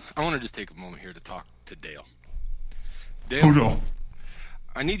to just take a moment here to talk to Dale. Dale, Hold on.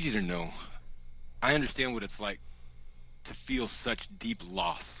 I need you to know, I understand what it's like to feel such deep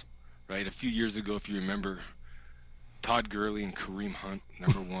loss, right? A few years ago, if you remember, Todd Gurley and Kareem Hunt,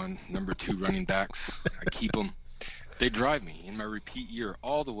 number 1, number 2 running backs. I keep them. They drive me in my repeat year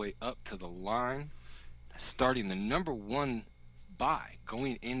all the way up to the line, starting the number 1 bye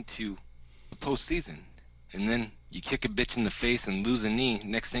going into the postseason. And then you kick a bitch in the face and lose a knee.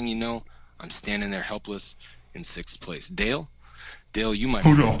 Next thing you know, I'm standing there helpless in 6th place. Dale, you my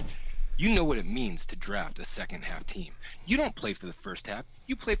friend. You know what it means to draft a second half team. You don't play for the first half.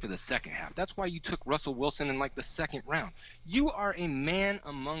 You play for the second half. That's why you took Russell Wilson in like the 2nd round. You are a man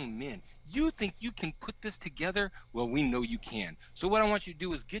among men. You think you can put this together? Well, we know you can. So what I want you to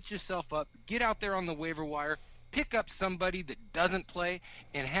do is get yourself up, get out there on the waiver wire, pick up somebody that doesn't play,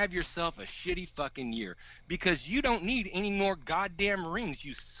 and have yourself a shitty fucking year. Because you don't need any more goddamn rings,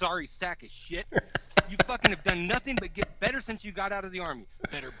 you sorry sack of shit. You fucking have done nothing but get better since you got out of the Army.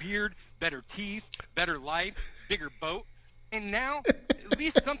 Better beard, better teeth, better life, bigger boat. And now, at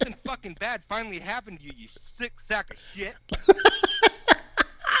least something fucking bad finally happened to you, you sick sack of shit.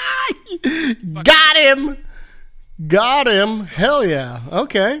 Got him. Hell yeah.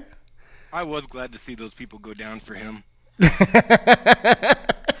 Okay. I was glad to see those people go down for him.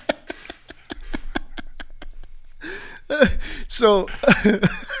 So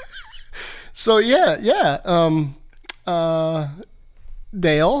yeah.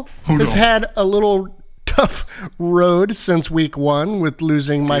 Dale has had a little tough road since week 1 with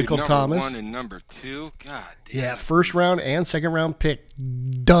losing Michael Thomas. Number 1 and number 2. God damn. Yeah, 1st round and 2nd round pick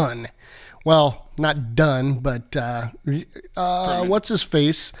done. Well, not done, but what's his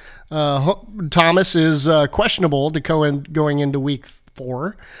face? Thomas is questionable to going into week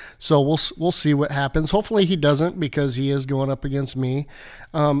 4, so we'll see what happens. Hopefully he doesn't, because he is going up against me.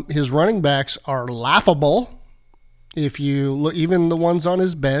 His running backs are laughable. If you look, even the ones on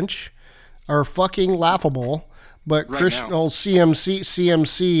his bench are fucking laughable. But Right now.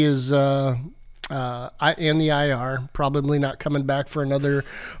 CMC is in the IR, probably not coming back for another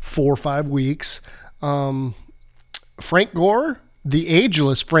 4 or 5 weeks. Frank Gore, the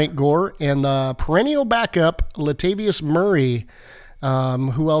ageless Frank Gore, and the perennial backup Latavius Murray.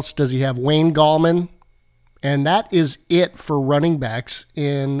 Who else does he have? Wayne Gallman. And that is it for running backs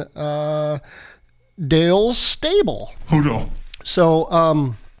in Dale's stable. Hold on. So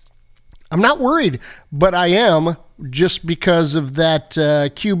I'm not worried, but I am, just because of that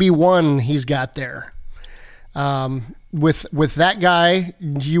QB1 he's got there. With that guy,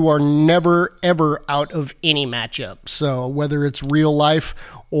 you are never, ever out of any matchup. So whether it's real life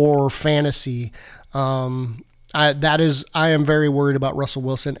or fantasy, I am very worried about Russell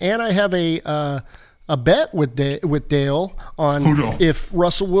Wilson, and I have a bet with Dale on if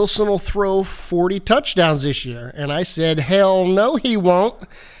Russell Wilson will throw 40 touchdowns this year, and I said, hell no, he won't.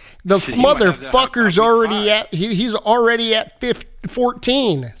 The motherfucker's he's already at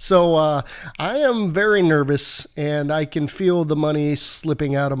 14. So I am very nervous, and I can feel the money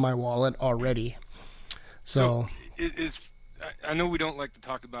slipping out of my wallet already. So I know we don't like to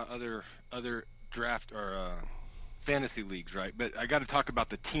talk about other draft or fantasy leagues, right? But I got to talk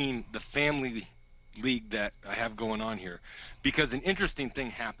about the family league that I have going on here, because an interesting thing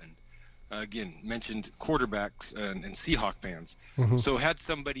happened. Again, mentioned quarterbacks and Seahawk fans. Mm-hmm. So had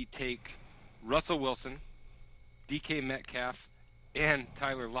somebody take Russell Wilson, DK Metcalf, and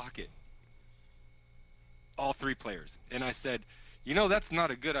Tyler Lockett, all three players. And I said, that's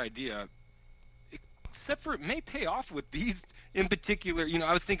not a good idea, except for it may pay off with these in particular.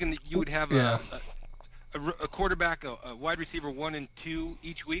 I was thinking that you would have a quarterback, a wide receiver 1 and 2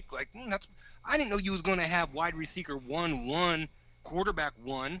 each week. Like, I didn't know you was going to have wide receiver 1, quarterback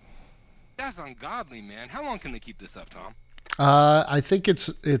 1. That's ungodly, man. How long can they keep this up, Tom? I think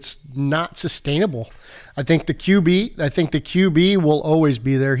it's not sustainable. I think the QB will always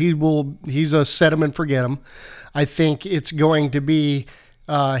be there. He's a set him and forget him. I think it's going to be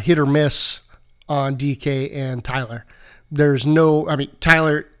hit or miss on DK and Tyler.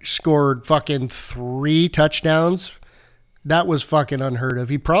 Tyler scored fucking 3 touchdowns. That was fucking unheard of.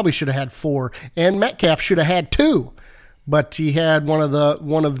 He probably should have had 4, and Metcalf should have had 2. But he had one of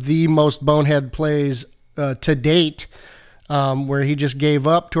the most bonehead plays to date, where he just gave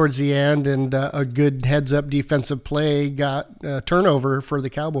up towards the end, and a good heads-up defensive play got a turnover for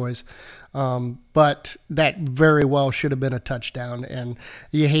the Cowboys. But that very well should have been a touchdown, and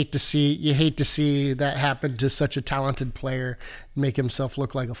you hate to see that happen to such a talented player, make himself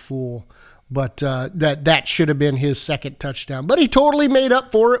look like a fool. But that should have been his second touchdown. But he totally made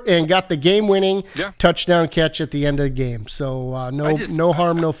up for it and got the game-winning touchdown catch at the end of the game. So no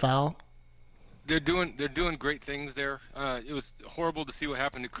harm, no foul. They're doing great things there. It was horrible to see what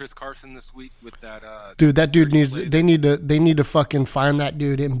happened to Chris Carson this week with that. Dude, that dude they need to fucking find that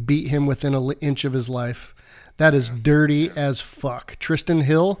dude and beat him within an inch of his life. That is dirty as fuck. Tristan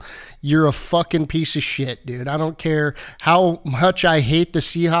Hill, you're a fucking piece of shit, dude. I don't care how much I hate the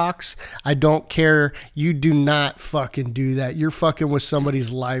Seahawks. I don't care. You do not fucking do that. You're fucking with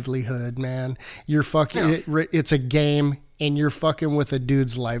somebody's livelihood, man. You're fucking. It's a game, and you're fucking with a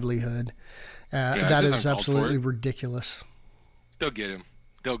dude's livelihood. That is absolutely ridiculous. They'll get him.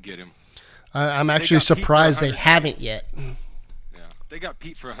 I'm actually surprised they haven't yet. Yeah, they got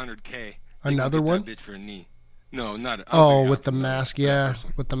Pete for $100K. Another one? That bitch for a knee. No, not. With the mask,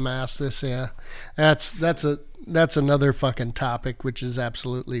 with the mask. That's another fucking topic, which is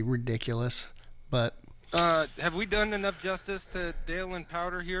absolutely ridiculous. But have we done enough justice to Dale and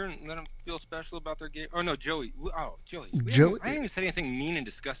Powder here and let them feel special about their game? Oh no, Joey. Joey. I haven't even said anything mean and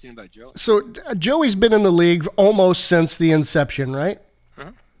disgusting about Joey. So Joey's been in the league almost since the inception, right?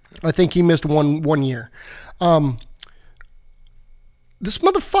 Uh-huh. I think he missed one year. This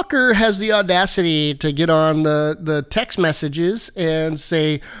motherfucker has the audacity to get on the text messages and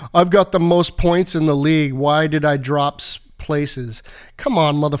say, I've got the most points in the league. Why did I drop places? Come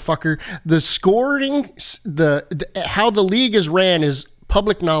on, motherfucker. The scoring, how the league is ran is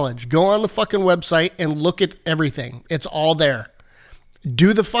public knowledge. Go on the fucking website and look at everything. It's all there.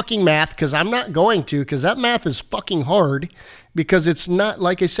 Do the fucking math, because I'm not going to, because that math is fucking hard, because it's not,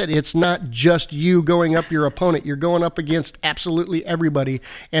 like I said, it's not just you going up your opponent. You're going up against absolutely everybody,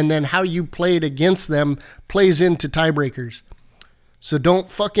 and then how you played against them plays into tiebreakers. So don't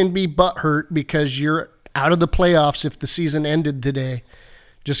fucking be butthurt because you're out of the playoffs if the season ended today,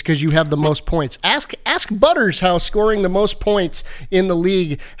 just because you have the most points. Ask Butters how scoring the most points in the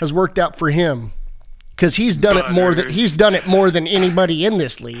league has worked out for him. Because he's done it more than anybody in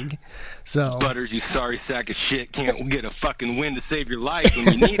this league. So Butters, you sorry sack of shit, can't get a fucking win to save your life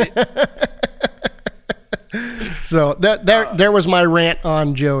when you need it. So there was my rant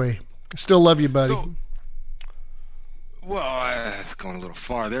on Joey. Still love you, buddy. That's going a little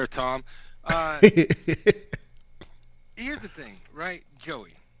far there, Tom. Here's the thing, right,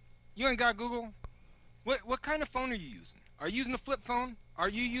 Joey? You ain't got Google. What kind of phone are you using? Are you using a flip phone? Are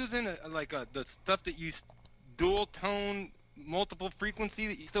you using the stuff that you dual tone, multiple frequency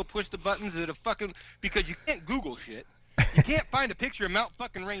that you still push the buttons that because you can't Google shit. You can't find a picture of Mount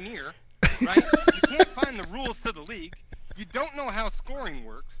fucking Rainier, right? You can't find the rules to the league. You don't know how scoring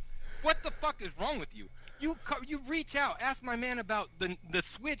works. What the fuck is wrong with you? You reach out, ask my man about the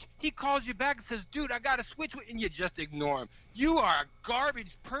switch. He calls you back and says, "Dude, I got a switch," and you just ignore him. You are a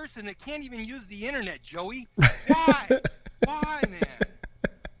garbage person that can't even use the internet, Joey. Why? Why, man?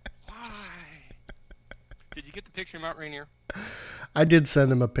 Why? Did you get the picture of Mount Rainier? I did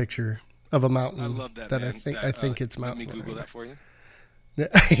send him a picture of a mountain. I love that, man. I think it's Mount. Let me Google that for you.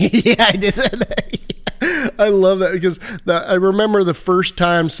 Yeah, I did that. I love that because I remember the first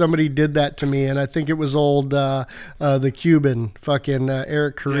time somebody did that to me, and I think it was old the Cuban fucking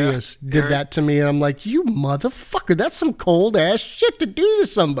Eric Correas did that to me, and I'm like, you motherfucker, that's some cold ass shit to do to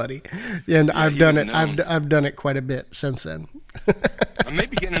somebody. And I've done it. I've done it quite a bit since then. I may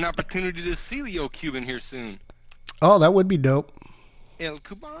be getting an opportunity to see the old Cuban here soon. Oh, that would be dope. El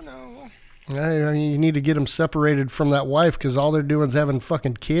Cubano. I mean, you need to get them separated from that wife because all they're doing is having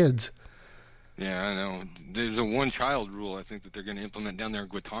fucking kids. Yeah, I know. There's a one-child rule, I think, that they're going to implement down there in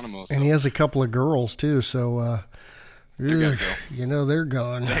Guantanamo. So. And he has a couple of girls, too, so... they gotta go. You know they're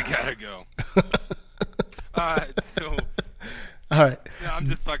gone. They gotta go. So... All right. Yeah, I'm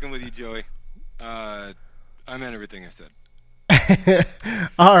just fucking with you, Joey. I meant everything I said.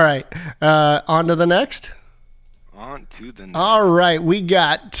 All right. On to the next? On to the next. All right. We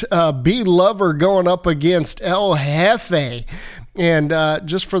got B. Lover going up against El Jefe. And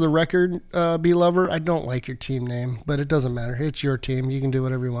just for the record, B. Lover, I don't like your team name, but it doesn't matter. It's your team. You can do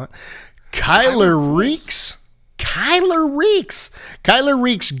whatever you want. Kyler Reeks. Kyler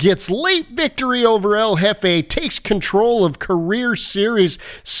Reeks gets late victory over El Jefe, takes control of career series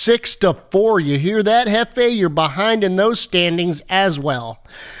 6-4. You hear that, Jefe? You're behind in those standings as well.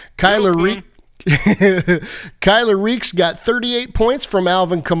 Kyler Reeks got 38 points from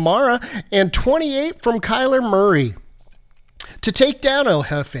Alvin Kamara and 28 from Kyler Murray to take down El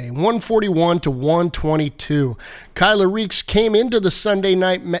Jefe, 141-122. Kyler Reeks came into the Sunday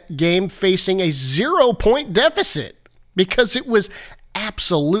night game facing a 0-point deficit because it was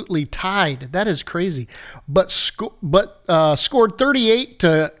absolutely tied. That is crazy. But scored 38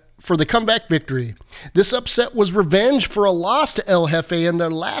 for the comeback victory. This upset was revenge for a loss to El Jefe in their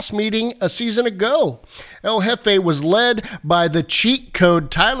last meeting a season ago. El Jefe was led by the cheat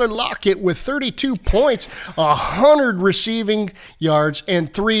code Tyler Lockett with 32 points, 100 receiving yards,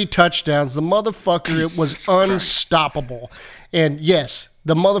 and 3 touchdowns. The motherfucker was unstoppable. And yes,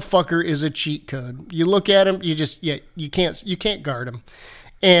 the motherfucker is a cheat code. You look at him, you can't guard him.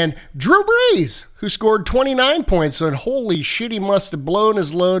 And Drew Brees, who scored 29 points, and holy shit, he must have blown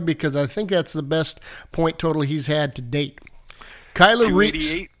his load because I think that's the best point total he's had to date. Kyler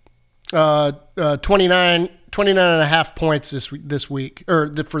Reeks, 29 and a half points this week,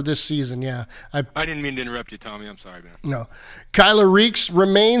 for this season, yeah. I didn't mean to interrupt you, Tommy. I'm sorry, man. No. Kyler Reeks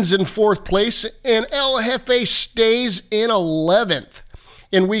remains in 4th place, and El Jefe stays in 11th.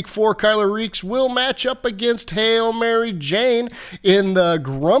 In Week 4, Kyler Reeks will match up against Hail Mary Jane in the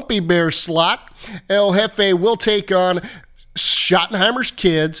Grumpy Bear slot. El Jefe will take on Schottenheimer's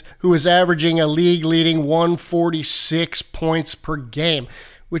Kids, who is averaging a league-leading 146 points per game,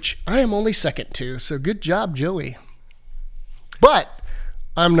 which I am only second to, so good job, Joey. But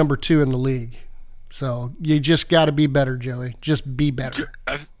I'm number 2 in the league, so you just got to be better, Joey. Just be better.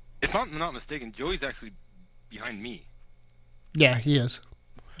 If I'm not mistaken, Joey's actually behind me. Yeah, he is.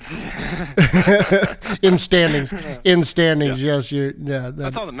 in standings, yes,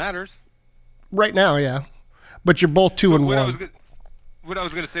 that's all that matters right now, yeah. But you're both 2-1. What I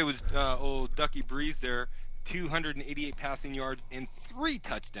was gonna say was old Ducky Breeze there, 288 passing yards and 3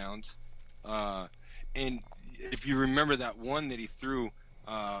 touchdowns. And if you remember that one that he threw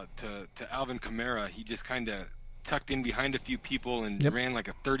to Alvin Kamara, he just kind of tucked in behind a few people and ran like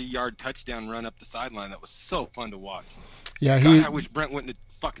a 30-yard touchdown run up the sideline. That was so fun to watch. Yeah, God, I wish Brent wouldn't have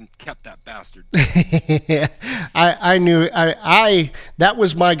fucking kept that bastard. I knew that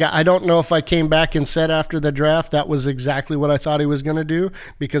was my guy. I don't know if I came back and said after the draft that was exactly what I thought he was going to do,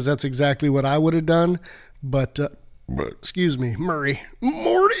 because that's exactly what I would have done. But excuse me, Morty.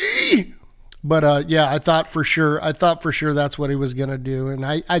 But yeah, I thought for sure that's what he was going to do, and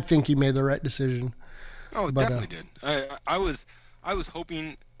I think he made the right decision. Oh, definitely did. I was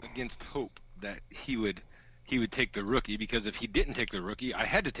hoping against hope that he would take the rookie, because if he didn't take the rookie, I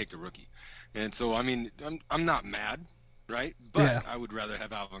had to take the rookie. And so, I mean, I'm not mad, right? But yeah. I would rather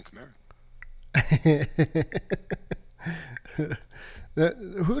have Alvin Kamara.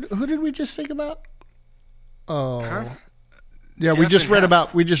 Who did we just think about? Oh. Huh? Yeah, we just read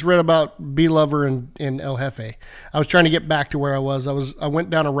about B Lover and El Jefe. I was trying to get back to where I was. I went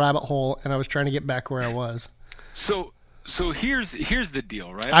down a rabbit hole and I was trying to get back where I was. So here's the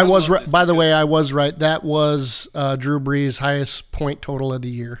deal, right? I was right. By the way, I was right. That was Drew Brees' highest point total of the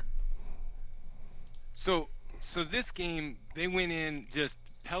year. So this game, they went in just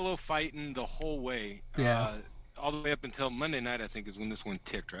pillow fighting the whole way. Yeah. All the way up until Monday night, I think, is when this one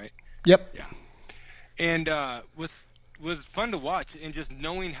ticked, right? Yep. Yeah. And was fun to watch, and just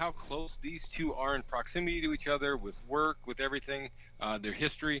knowing how close these two are in proximity to each other, with work, with everything, their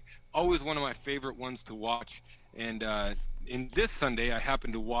history. Always one of my favorite ones to watch. And in this Sunday, I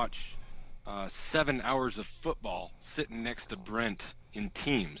happened to watch 7 hours of football sitting next to Brent in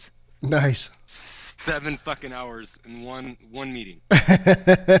teams. Nice. 7 fucking hours in one meeting.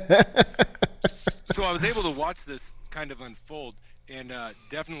 So I was able to watch this kind of unfold, and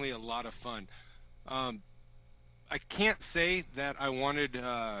definitely a lot of fun. I can't say that I wanted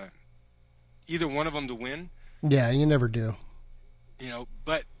either one of them to win. Yeah, you never do.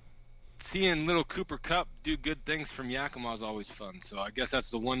 But seeing little Cooper Kupp do good things from Yakima is always fun. So I guess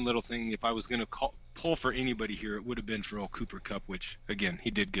that's the one little thing. If I was going to pull for anybody here, it would have been for old Cooper Kupp, which again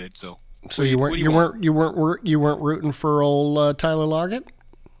he did good. So you weren't rooting for old Tyler Lockett?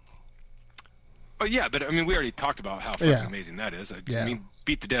 Oh yeah, but I mean we already talked about how fucking amazing that is. I mean,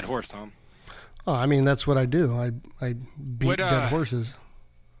 beat the dead horse, Tom. Oh, I mean that's what I do. I beat dead horses.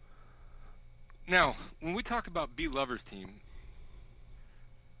 Now, when we talk about B Lover's team,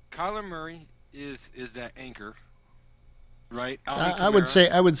 Kyler Murray is that anchor, right? I would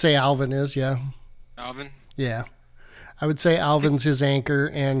say Alvin is, yeah. Alvin? Yeah. I would say Alvin's his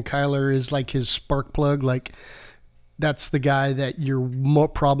anchor and Kyler is like his spark plug. Like that's the guy that you're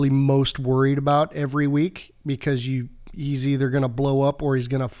probably most worried about every week because he's either going to blow up or he's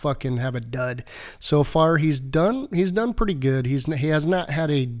going to fucking have a dud. So far he's done pretty good. He has not had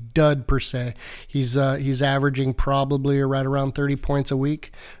a dud per se. He's averaging probably right around 30 points a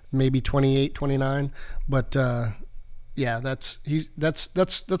week, maybe 28, 29, but yeah, that's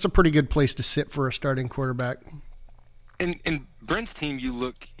a pretty good place to sit for a starting quarterback. In Brent's team,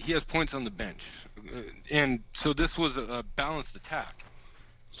 he has points on the bench. And so this was a balanced attack.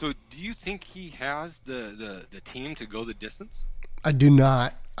 So do you think he has the team to go the distance? I do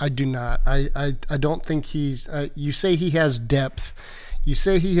not. I don't think he's you say he has depth.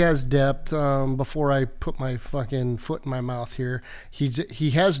 Before I put my fucking foot in my mouth here.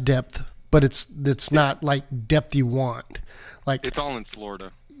 He has depth, but it's not like depth you want. Like it's all in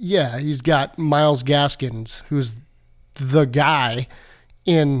Florida. Yeah, he's got Myles Gaskins, who's the guy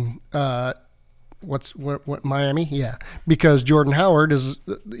in what Miami? Yeah, because Jordan Howard is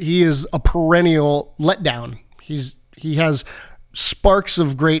a perennial letdown. He has sparks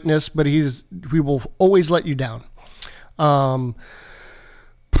of greatness, but he will always let you down.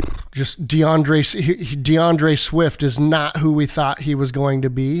 Just DeAndre Swift is not who we thought he was going to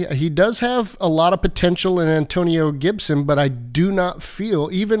be. He does have a lot of potential in Antonio Gibson, but I do not feel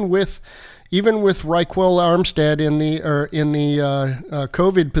even with Raquel Armstead in the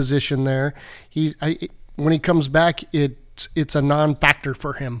COVID position there, when he comes back, it's a non-factor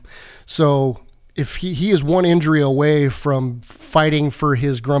for him. So if he is one injury away from fighting for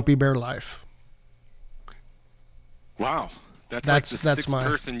his grumpy bear life. Wow. That's like the sixth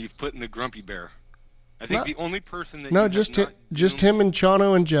person you've put in the grumpy bear. I think the only person that just him and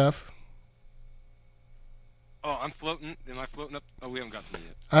Chano and Jeff. Oh, I'm floating. Am I floating up? Oh, we haven't got to me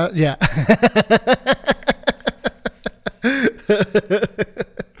yet. Yeah.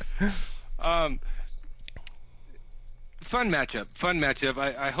 Fun matchup.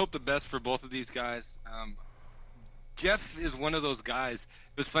 I hope the best for both of these guys. Jeff is one of those guys.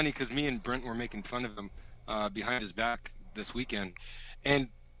 It was funny because me and Brent were making fun of him behind his back this weekend, and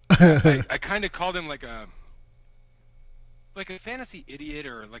I kind of called him like a fantasy idiot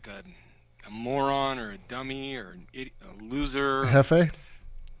or like a moron or a dummy or a loser. Hefe?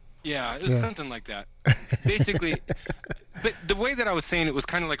 Yeah, it was something like that. Basically, but the way that I was saying it was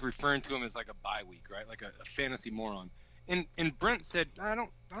kind of like referring to him as like a bye week, right? Like a fantasy moron. And Brent said, I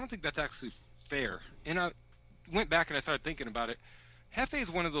don't think that's actually fair. And I went back and I started thinking about it. Hefe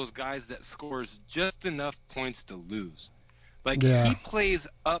is one of those guys that scores just enough points to lose. Like he plays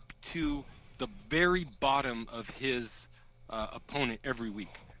up to the very bottom of his opponent every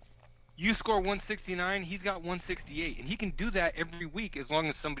week. You score 169, he's got 168, and he can do that every week as long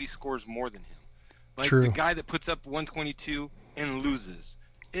as somebody scores more than him. Like True. The guy that puts up 122 and loses.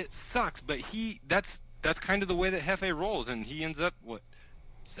 It sucks, but that's kind of the way that Hefe rolls, and he ends up,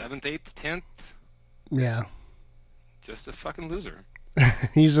 7th, 8th, 10th? Yeah. Just a fucking loser.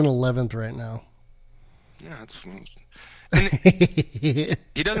 He's in 11th right now. Yeah, and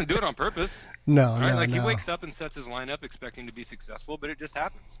he doesn't do it on purpose. No, right? no, He wakes up and sets his lineup expecting to be successful, but it just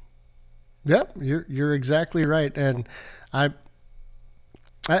happens. Yep, you're exactly right, and and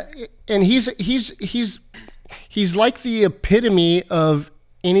he's like the epitome of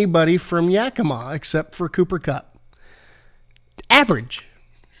anybody from Yakima except for Cooper Cup. Average.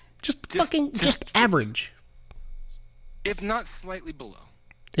 Just average. If not slightly below.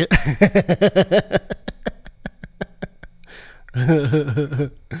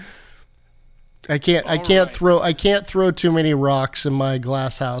 I can't throw too many rocks in my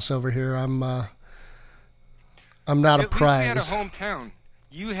glass house over here. I'm not a prize. At least we had a hometown.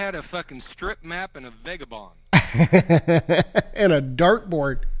 You had a fucking strip map and a vagabond. And a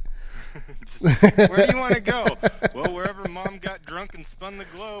dartboard. Where do you want to go? Well, wherever Mom got drunk and spun the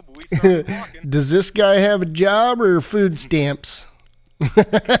globe, we started walking. Does this guy have a job or food stamps?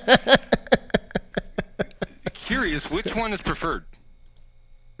 Curious, which one is preferred?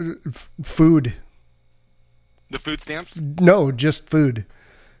 Food. The food stamps? No, just food.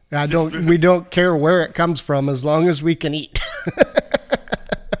 We don't care where it comes from as long as we can eat.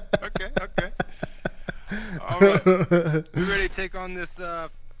 Okay. All right. We ready to take on this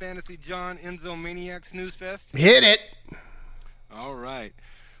Fantasy John Enzo Maniac Snooze Fest? Hit it. All right.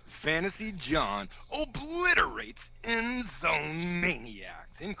 Fantasy John obliterates Endzone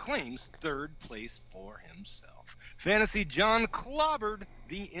Maniacs and claims third place for himself. Fantasy John clobbered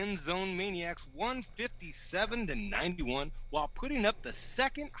the Endzone Maniacs 157-91 while putting up the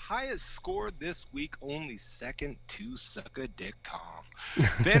second highest score this week, only second to Suck-a-Dick Tom.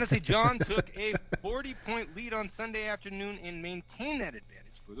 Fantasy John took a 40-point lead on Sunday afternoon and maintained that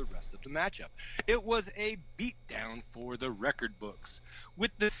advantage for the rest of the matchup. It was a beatdown for the record books,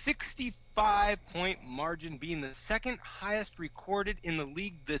 with the 65-point margin being the second highest recorded in the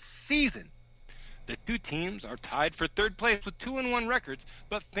league this season. The two teams are tied for third place with 2-1 records,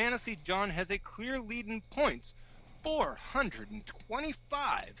 but Fantasy John has a clear lead in points,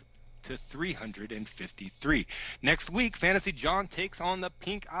 425 to 353. Next week, Fantasy John takes on the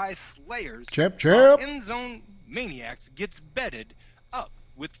Pink Eye Slayers. Chip. Endzone Maniacs gets bedded up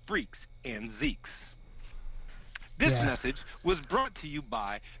with Freaks and Zeeks. This message was brought to you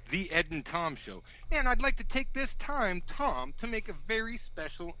by the Ed and Tom Show. And I'd like to take this time, Tom, to make a very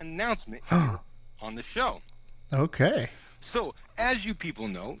special announcement here on the show. Okay. So, as you people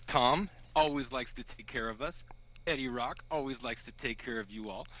know, Tom always likes to take care of us. Eddie Rock always likes to take care of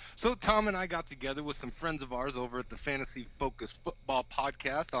you all. So Tom and I got together with some friends of ours over at the Fantasy Focus Football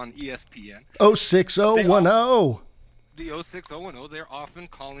Podcast on ESPN. 06010. The 06010, they're often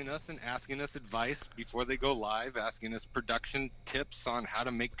calling us and asking us advice before they go live, asking us production tips on how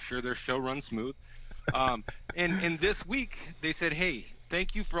to make sure their show runs smooth. And this week, they said, hey,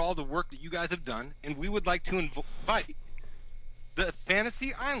 thank you for all the work that you guys have done, and we would like to invite the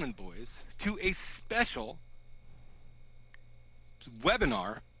Fantasy Island Boys to a special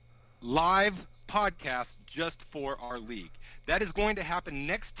webinar live podcast just for our league. That is going to happen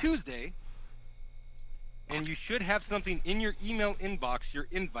next Tuesday, and you should have something in your email inbox, your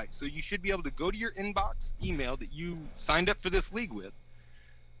invite. So you should be able to go to your inbox email that you signed up for this league with,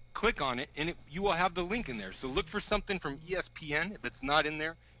 click on it, and you will have the link in there. So look for something from ESPN. If it's not in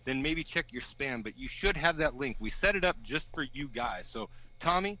there, then maybe check your spam, but you should have that link. We set it up just for you guys. So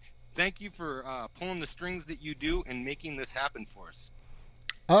Tommy, thank you for pulling the strings that you do and making this happen for us.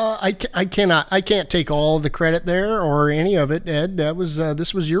 I can't take all the credit there or any of it, Ed.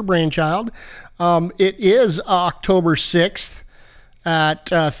 This was your brainchild. It is October 6th at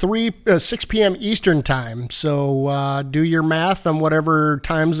 6 p.m. Eastern time. So do your math on whatever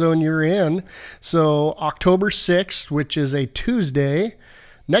time zone you're in. So October 6th, which is a Tuesday,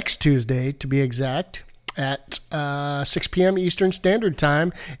 next Tuesday to be exact, at 6 p.m. Eastern Standard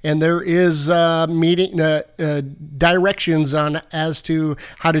Time, and there is meeting directions on as to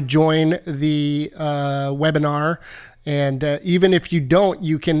how to join the webinar. And even if you don't,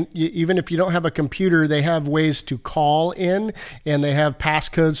 even if you don't have a computer, they have ways to call in, and they have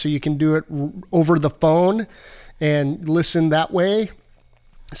passcodes so you can do it over the phone and listen that way.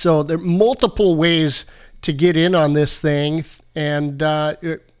 So there are multiple ways to get in on this thing, and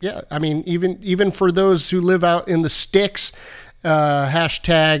yeah, I mean, even for those who live out in the sticks,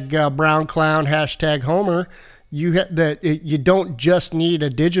 hashtag Brown Clown, hashtag Homer, you don't just need a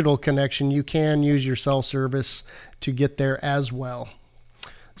digital connection. You can use your cell service to get there as well.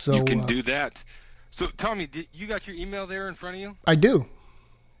 So you can do that. So Tommy, you got your email there in front of you? I do.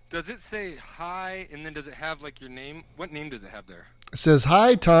 Does it say hi, and then does it have like your name? What name does it have there? It says,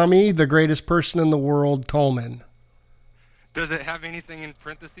 "Hi, Tommy, the greatest person in the world, Tolman." Does it have anything in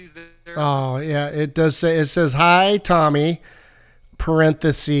parentheses there? Oh, yeah, it does say, it says, "Hi, Tommy,"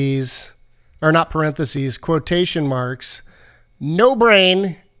 parentheses, or not parentheses, quotation marks, "no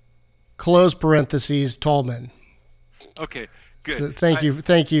brain," close parentheses, Tolman. Okay, good. So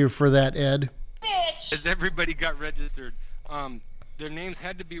thank you for that, Ed. As everybody got registered, their names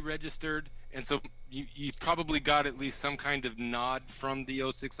had to be registered, and so you probably got at least some kind of nod from the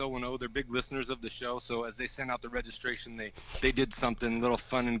 06010. They're big listeners of the show, so as they sent out the registration, they did something a little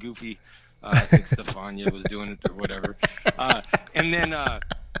fun and goofy. I think Stefania was doing it or whatever. And then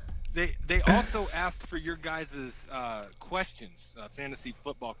they also asked for your guys' questions, fantasy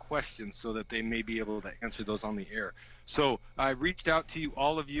football questions, so that they may be able to answer those on the air. So I reached out to you,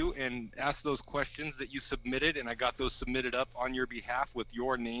 all of you, and asked those questions that you submitted, and I got those submitted up on your behalf with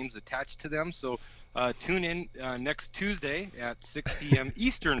your names attached to them. So tune in next Tuesday at 6 p.m.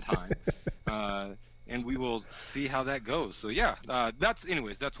 Eastern time, and we will see how that goes. So yeah, that's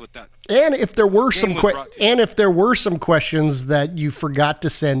what that. And if there were some questions that you forgot to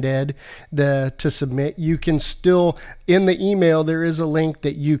send Ed to submit, you can still, in the email there is a link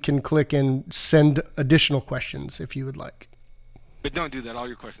that you can click and send additional questions if you would like. But don't do that. All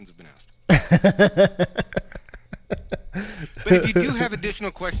your questions have been asked. But if you do have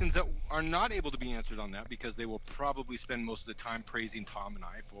additional questions that are not able to be answered on that, because they will probably spend most of the time praising Tom and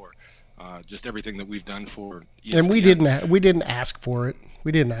I for just everything that we've done for ESPN. And we didn't ask for it.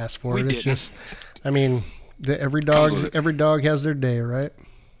 We didn't ask for it. It's just, I mean, every dog has their day, right?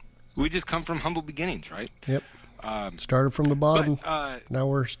 We just come from humble beginnings, right? Yep. Started from the bottom. Now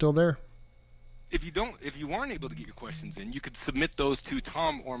we're still there. If you aren't able to get your questions in, you could submit those to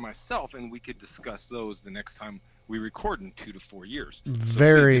Tom or myself, and we could discuss those the next time we record in 2 to 4 years. So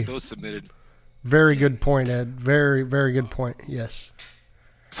please get those submitted. Very good point, Ed. Very, very good point. Yes.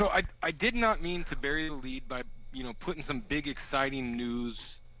 So I did not mean to bury the lead by putting some big exciting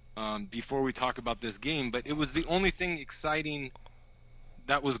news before we talk about this game, but it was the only thing exciting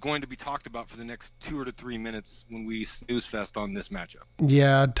that was going to be talked about for the next 2 to 3 minutes when we snooze fest on this matchup.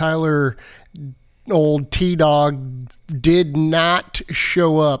 Yeah, Tyler, old T-Dog, did not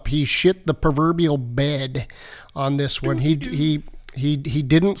show up. He shit the proverbial bed on this one. He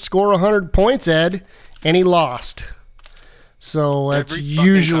didn't score 100 points, Ed, and he lost. So that's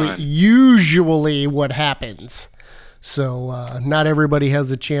usually what happens. So not everybody has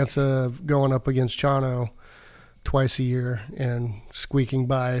a chance of going up against Chano twice a year and squeaking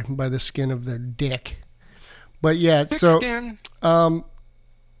by the skin of their dick. But yeah,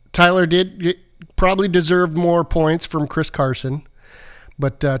 Tyler did probably deserved more points from Chris Carson,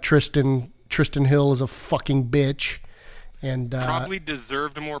 but Tristan Hill is a fucking bitch. And probably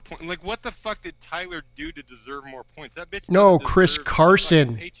deserved more points. Like, what the fuck did Tyler do to deserve more points? That bitch. No, Chris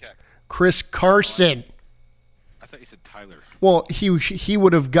Carson. Chris Carson. I thought you said Tyler. Well, he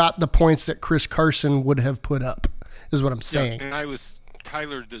would have got the points that Chris Carson would have put up, is what I'm saying. Yeah, and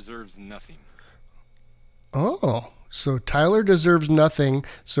Tyler deserves nothing. Oh, so Tyler deserves nothing.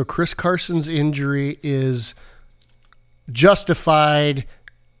 So Chris Carson's injury is justified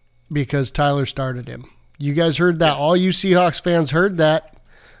because Tyler started him. You guys heard that. Yes. All you Seahawks fans heard that.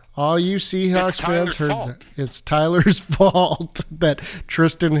 All you Seahawks fans heard that. It's Tyler's fault that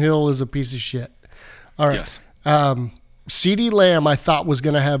Tristan Hill is a piece of shit. All right. Yes. CeeDee Lamb, I thought, was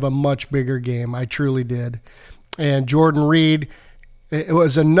going to have a much bigger game. I truly did. And Jordan Reed, it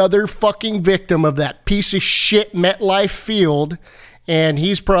was another fucking victim of that piece of shit MetLife Field, and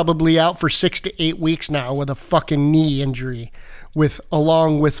he's probably out for 6 to 8 weeks now with a fucking knee injury,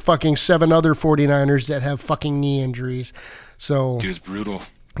 along with fucking 7 other 49ers that have fucking knee injuries. So dude's brutal.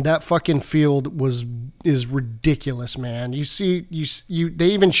 That fucking field is ridiculous, man. You see, they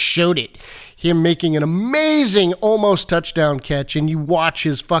even showed it. Him making an amazing almost touchdown catch, and you watch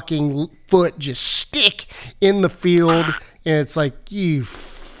his fucking foot just stick in the field, and it's like, you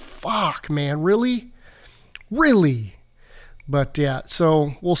fuck, man, really? But yeah,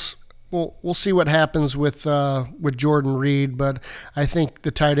 so we'll see what happens with Jordan Reed, but I think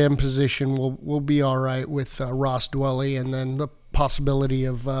the tight end position will be all right with Ross Dwelley, and then the possibility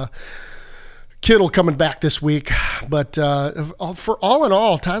of Kittle coming back this week. But for all in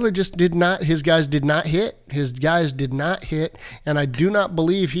all, Tyler just his guys did not hit, and I do not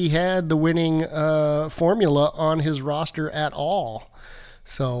believe he had the winning formula on his roster at all.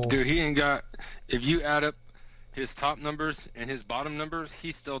 So dude, he ain't got, if you add up his top numbers and his bottom numbers,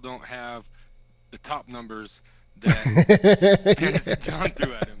 he still don't have the top numbers that John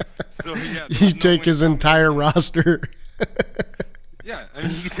threw at him. So yeah, you take his entire roster. Yeah, I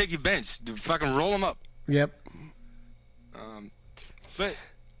mean, you can take your bench, fucking roll them up. Yep. But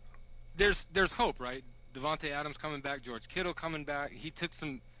there's hope, right? Devontae Adams coming back, George Kittle coming back. He took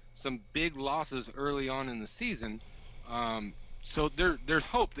some big losses early on in the season, so there's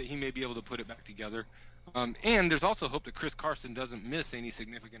hope that he may be able to put it back together. And there's also hope that Chris Carson doesn't miss any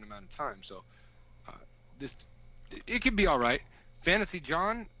significant amount of time. So it could be all right. Fantasy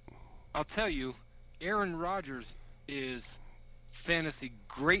John, I'll tell you, Aaron Rodgers is fantasy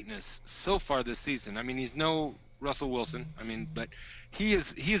greatness so far this season. I mean, he's no Russell Wilson. I mean, but he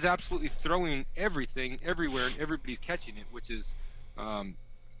is absolutely throwing everything everywhere, and everybody's catching it, which is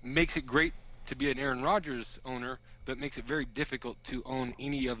makes it great to be an Aaron Rodgers owner, but makes it very difficult to own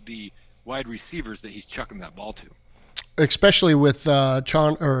any of the wide receivers that he's chucking that ball to. Especially with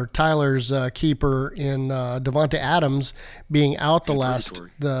Tyler's keeper in Devonta Adams being out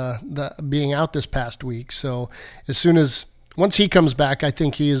being out this past week. So once he comes back, I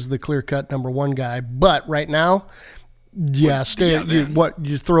think he is the clear-cut number one guy. But right now,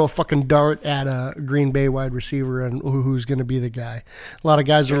 you throw a fucking dart at a Green Bay wide receiver and who's going to be the guy. A lot of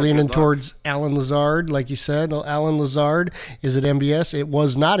guys are leaning towards Allen Lazard, like you said. Allen Lazard, is it MVS? It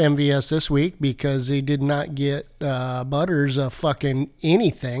was not MVS this week because he did not get Butters a fucking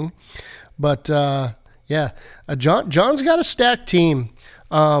anything. But John's got a stacked team.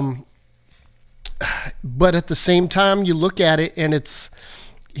 But at the same time, you look at it and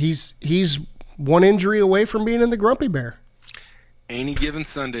he's one injury away from being in the Grumpy Bear. Any given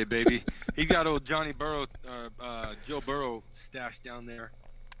Sunday, baby. He got old Joe Burrow stashed down there.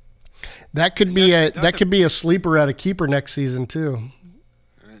 That could be a sleeper at a keeper next season too.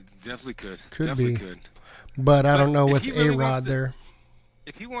 Definitely could. Could. But I don't know with A-Rod there.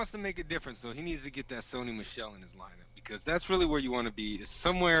 If he wants to make a difference, though, he needs to get that Sony Michel in his lineup, because that's really where you want to be, is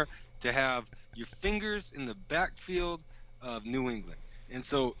somewhere to have your fingers in the backfield of New England. And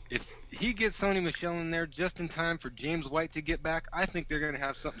so if he gets Sony Michel in there just in time for James White to get back, I think they're going to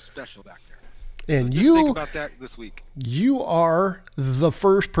have something special back there. And so just think about that this week. You are the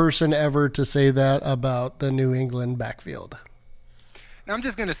first person ever to say that about the New England backfield. Now, I'm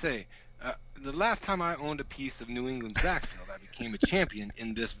just going to say, the last time I owned a piece of New England's backfield, I became a champion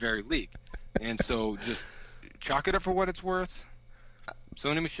in this very league. And so just chalk it up for what it's worth.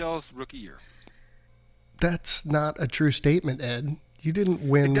 Sony Michel's rookie year. That's not a true statement, Ed. You didn't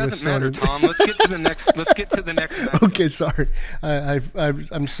win. It doesn't matter, Tom. Let's get to the next. Matchup. Okay, sorry.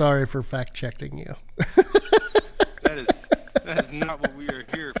 I'm sorry for fact checking you. That is not what we are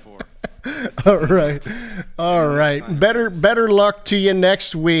here for. All right. Better luck to you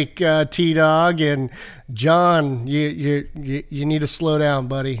next week, T-Dog. And John, you need to slow down,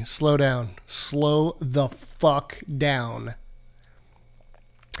 buddy. Slow down. Slow the fuck down.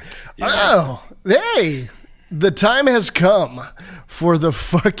 Yeah. Oh, hey. The time has come for the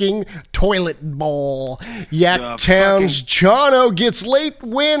fucking toilet bowl. Yaktown's Chano gets late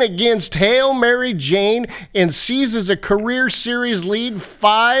win against Hail Mary Jane and seizes a career series lead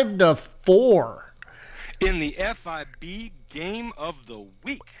 5-4. In the FIB game of the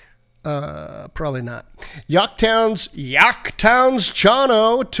week. Probably not. Yaktown's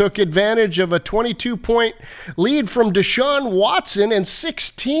Chano took advantage of a 22-point lead from Deshaun Watson and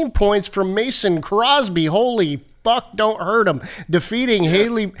 16 points from Mason Crosby. Holy fuck, don't hurt him. Defeating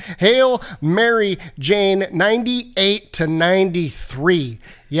Hail Mary Jane 98-93.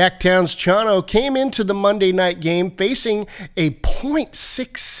 Yaktown's Chano came into the Monday night game facing a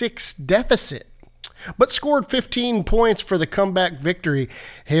 .66 deficit, but scored 15 points for the comeback victory.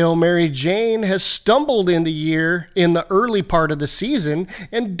 Hail Mary Jane has stumbled in the early part of the season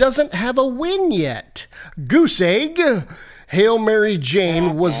and doesn't have a win yet. Goose egg. Hail Mary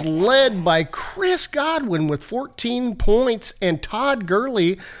Jane was led by Chris Godwin with 14 points and Todd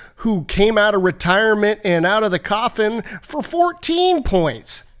Gurley, who came out of retirement and out of the coffin, for 14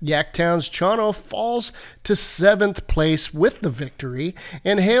 points. Yaktown's Chano falls to 7th place with the victory,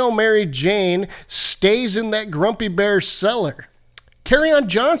 and Hail Mary Jane stays in that Grumpy Bear cellar. Kerryon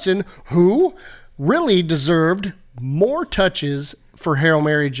Johnson, who really deserved more touches for Hail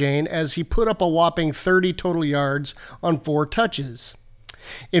Mary Jane, as he put up a whopping 30 total yards on 4 touches.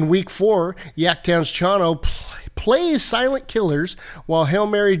 In Week 4, Yaktown's Chano plays Silent Killers, while Hail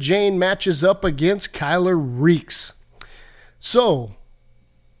Mary Jane matches up against Kyler Reeks. So,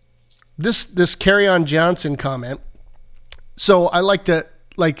 this Kerryon Johnson comment. So I like to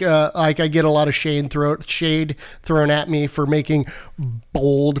I get a lot of shade thrown at me for making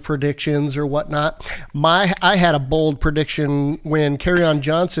bold predictions or whatnot. I had a bold prediction when Kerryon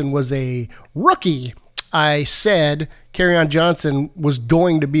Johnson was a rookie. I said Kerryon Johnson was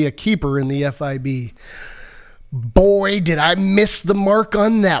going to be a keeper in the FIB. Boy, did I miss the mark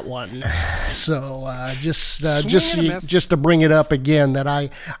on that one. So just to bring it up again, that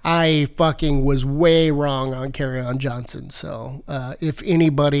I fucking was way wrong on Kerryon Johnson. So if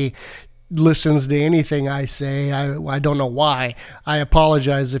anybody listens to anything I say, I don't know why. I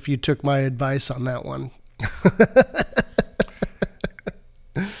apologize if you took my advice on that one.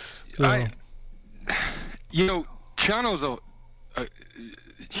 Chano's a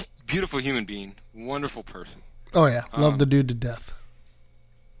beautiful human being, wonderful person. Oh yeah, love the dude to death.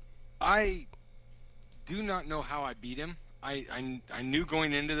 I do not know how I beat him. I knew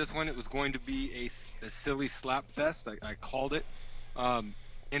going into this one it was going to be a silly slap fest. I called it,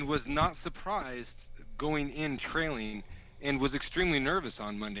 and was not surprised going in trailing, and was extremely nervous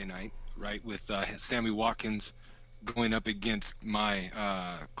on Monday night, right, with Sammy Watkins going up against my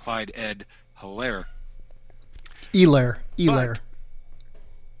Clyde Ed Hilaire. Elaire.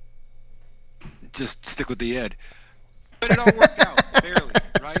 Just stick with the Ed. But it all worked out, barely,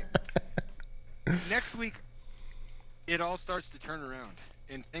 right? Next week, it all starts to turn around,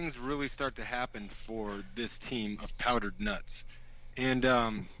 and things really start to happen for this team of powdered nuts. And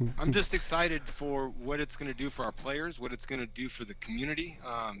I'm just excited for what it's going to do for our players, what it's going to do for the community.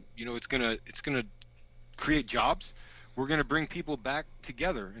 It's going to create jobs. We're going to bring people back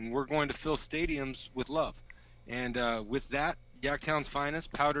together, and we're going to fill stadiums with love. And with that, Yaktown's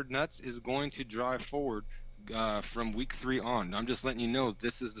finest, powdered nuts, is going to drive forward from week 3 on. I'm just letting you know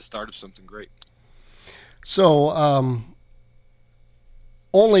this is the start of something great. So,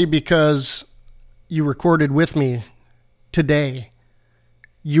 only because you recorded with me today,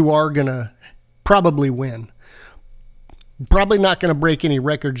 you are going to probably win. Probably not going to break any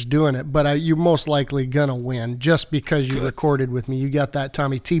records doing it, but you're most likely going to win just because you recorded with me. You got that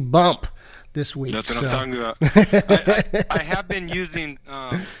Tommy T bump this week. That's what I'm talking about. I have been using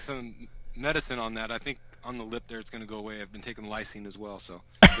some medicine on that. I think on the lip there it's going to go away. I've been taking lysine as well. So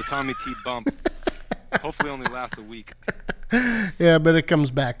the Tommy T bump hopefully only lasts a week. Yeah, but it comes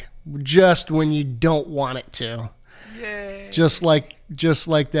back just when you don't want it to. Yay. Just like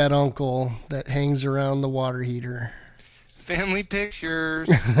that uncle that hangs around the water heater. Family pictures.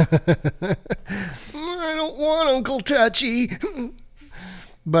 I don't want Uncle Touchy.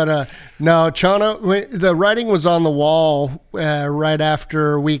 But no, Chano, the writing was on the wall right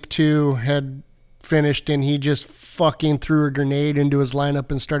after week 2 had finished, and he just fucking threw a grenade into his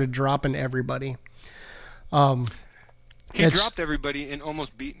lineup and started dropping everybody. He dropped everybody and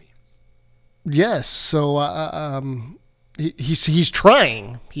almost beat me. Yes, so he's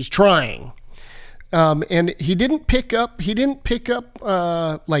trying. He's trying. And he didn't pick up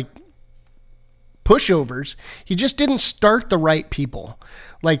like pushovers. He just didn't start the right people.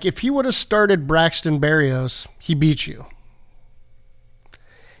 Like if he would have started Braxton Berrios, he beat you.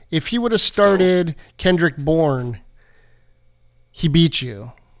 If he would have started Kendrick Bourne, he beat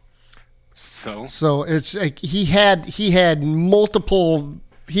you. So it's like he had multiple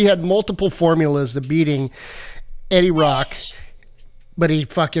formulas to beating Eddie Rock, but he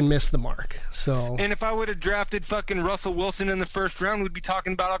fucking missed the mark. So, and if I would have drafted fucking Russell Wilson in the first round, we'd be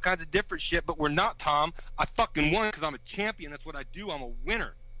talking about all kinds of different shit, but we're not, Tom. I fucking won because I'm a champion. That's what I do. I'm a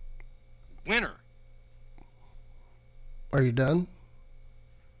winner. Are you done?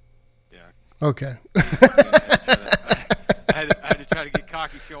 Yeah. Okay. I had to try to get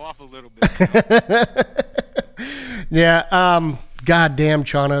cocky, show off a little bit. You know? Yeah. Goddamn,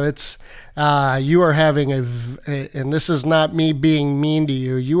 Chano, it's you are having and this is not me being mean to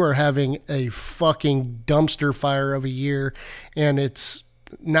you. You are having a fucking dumpster fire of a year, and it's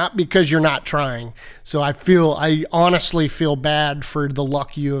not because you're not trying. So I honestly feel bad for the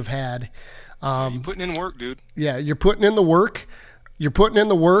luck you have had. You're putting in work, dude. Yeah, you're putting in the work.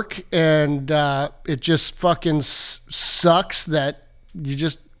 And it just fucking sucks that you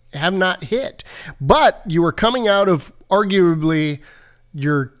just have not hit. But you were coming out of arguably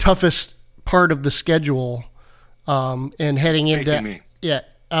your toughest part of the schedule, and heading into me.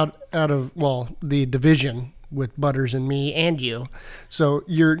 out of the division with Butters and me and you. So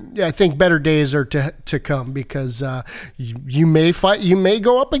I think better days are to come, because you may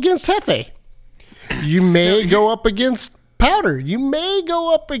go up against Hefe. You may go up against Powder. You may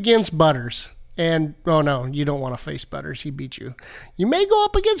go up against Butters. And, oh no, you don't want to face Butters. He beat you. You may go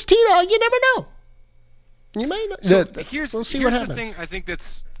up against T-Dog. You never know. You may not. So we'll see what happens. The thing I think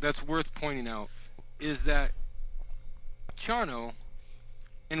that's worth pointing out is that Chano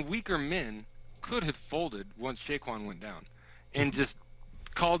and weaker men could have folded once Shaquan went down, and just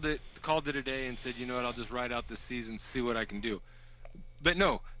called it a day and said, you know what, I'll just ride out this season, see what I can do. But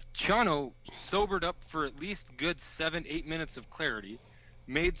no, Chano sobered up for at least good 7-8 minutes of clarity,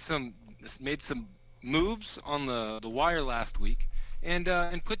 made some moves on the wire last week, and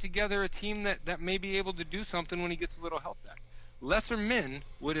put together a team that may be able to do something when he gets a little help back. Lesser men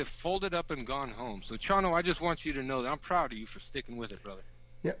would have folded up and gone home. So Chano, I just want you to know that I'm proud of you for sticking with it, brother.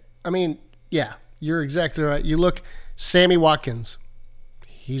 Yeah, I mean, yeah, you're exactly right. You look, Sammy Watkins,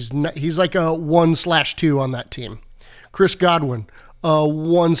 he's like a 1/2 on that team. Chris Godwin, a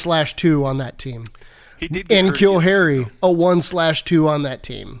 1/2 on that team. He did get and Kill Harry, a 1/2 on that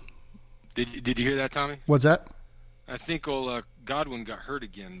team. Did you hear that, Tommy? What's that? I think old Godwin got hurt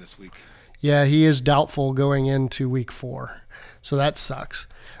again this week. Yeah, he is doubtful going into week 4. So that sucks.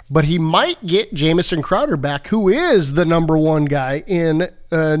 But he might get Jamison Crowder back, who is the number 1 guy in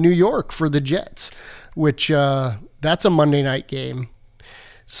New York for the Jets, which that's a Monday night game.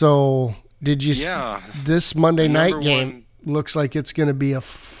 So did you this Monday night game looks like it's going to be a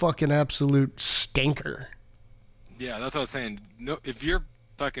fucking absolute stinker. Yeah, that's what I was saying. No, if you're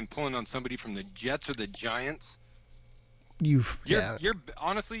fucking pulling on somebody from the Jets or the Giants, you're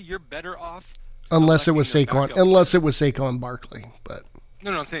honestly you're better off. Unless it was Saquon Barkley, but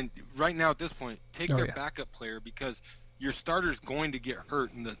no, I'm saying right now at this point, take their backup player because your starter's going to get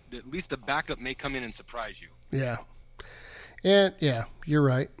hurt, and at least the backup may come in and surprise you. Yeah, and you're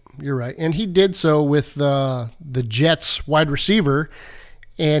right. And he did so with the Jets wide receiver,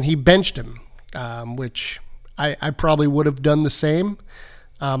 and he benched him, which I probably would have done the same.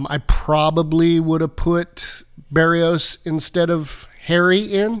 I probably would have put Berrios instead of Harry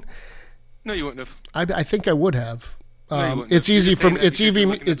in. No, you wouldn't have. I think I would have. It's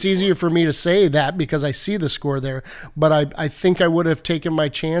easier for me to say that because I see the score there. But I think I would have taken my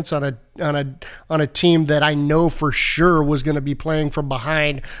chance on a team that I know for sure was going to be playing from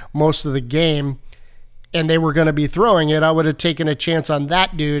behind most of the game, and they were going to be throwing it. I would have taken a chance on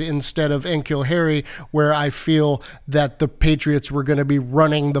that dude instead of N'Keal Harry, where I feel that the Patriots were going to be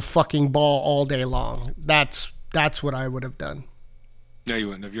running the fucking ball all day long. That's what I would have done. No, you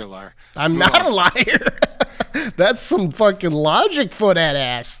wouldn't have. You're a liar. I'm not a liar. That's some fucking logic for that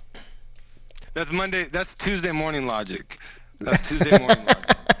ass. That's Tuesday morning logic. That's Tuesday morning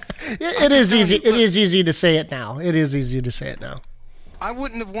logic. It is easy. It is easy to say it now. I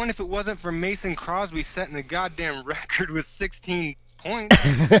wouldn't have won if it wasn't for Mason Crosby setting the goddamn record with 16 points.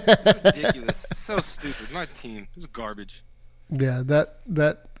 Ridiculous. So stupid. My team is garbage. Yeah, that.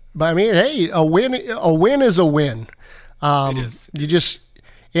 But I mean, hey, a win is a win. It is. You just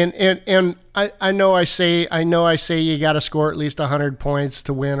and I know I say you got to score at least 100 points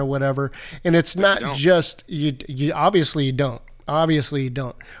to win or whatever, and it's not just you. Obviously you don't.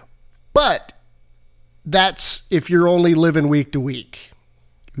 But that's if you're only living week to week.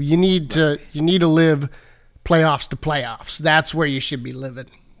 You need to live playoffs to playoffs. That's where you should be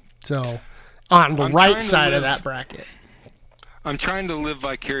living. So on the right side of that bracket. I'm trying to live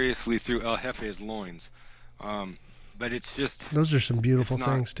vicariously through El Jefe's loins. But it's just... Those are some beautiful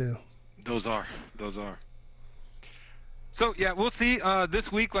things, too. Those are. So, yeah, we'll see.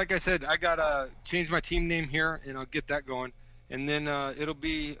 This week, like I said, I got to change my team name here, and I'll get that going. And then it'll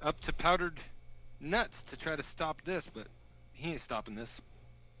be up to Powdered Nuts to try to stop this, but he ain't stopping this.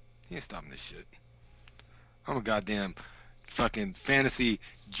 He ain't stopping this shit. I'm a goddamn fucking fantasy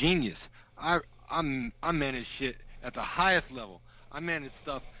genius. I manage shit at the highest level. I manage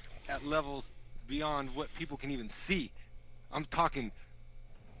stuff at levels beyond what people can even see. I'm talking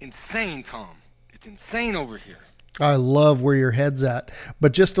insane, Tom. It's insane over here. I love where your head's at,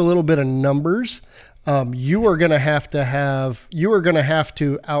 but just a little bit of numbers. You are going to have to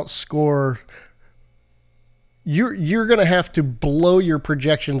outscore. You're going to have to blow your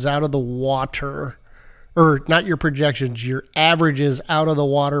projections out of the water, or not your projections, your averages out of the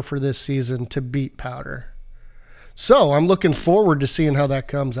water for this season to beat Powder. So I'm looking forward to seeing how that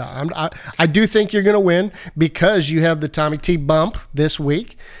comes out. I do think you're going to win because you have the Tommy T bump this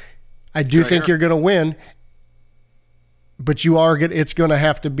week. I do think you're going to win, but it's going to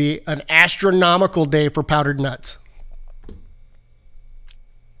have to be an astronomical day for Powdered Nuts.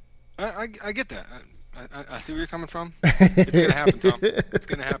 I get that. I see where you're coming from. It's going to happen, Tom. It's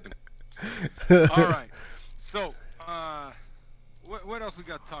going to happen. All right. So, what else we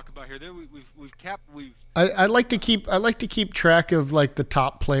got to talk about here? There we've capped. I like to keep track of like the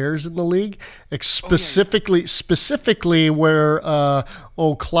top players in the league, specifically where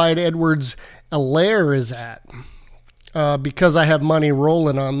Clyde Edwards-Helaire is at, because I have money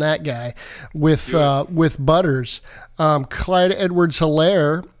rolling on that guy with Butters. Clyde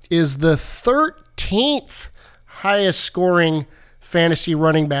Edwards-Helaire is the 13th highest scoring fantasy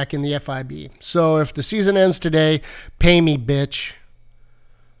running back in the FIB. So if the season ends today, pay me, bitch.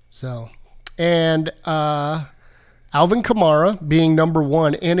 So, and Alvin Kamara being number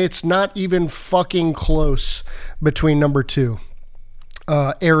 1, and it's not even fucking close between number 2.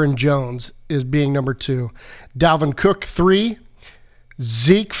 Aaron Jones is being number 2. Dalvin Cook 3.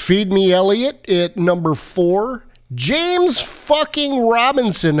 Zeke Feed Me Elliott at number 4. James fucking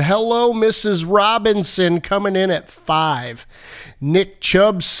Robinson. Hello, Mrs. Robinson, coming in at 5. Nick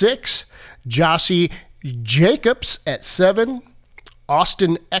Chubb 6. Jossie Jacobs at 7.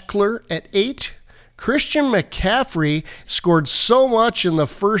 Austin Eckler at 8. Christian McCaffrey scored so much in the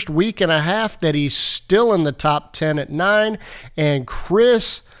first week and a half that he's still in the top 10 at 9, and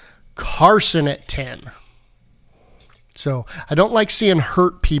Chris Carson at 10. So I don't like seeing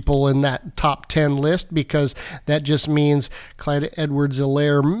hurt people in that top 10 list, because that just means Clyde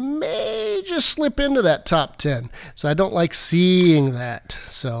Edwards-Helaire may just slip into that top 10. So I don't like seeing that.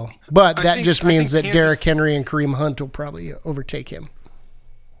 But that just means that Derrick Henry and Kareem Hunt will probably overtake him.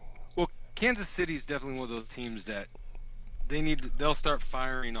 Well, Kansas City is definitely one of those teams that they'll start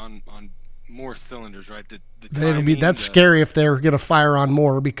firing on more cylinders, right? That's scary if they're going to fire on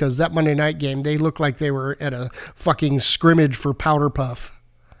more, because that Monday night game, they looked like they were at a fucking scrimmage for Powder Puff.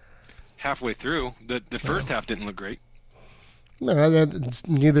 Halfway through, the first half didn't look great. No, that's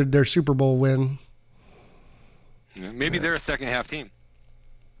neither their Super Bowl win. Yeah, maybe they're a second half team.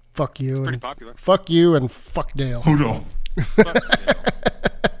 Fuck you. It's pretty popular. Fuck you and fuck Dale. Hold on.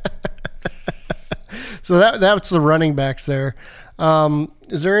 So that's the running backs there.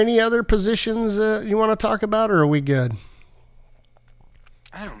 Is there any other positions you want to talk about, or are we good?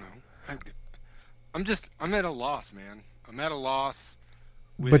 I don't know. I'm at a loss, man. I'm at a loss.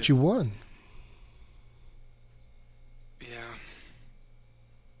 But you won. Yeah.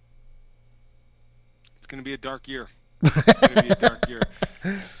 It's going to be a dark year.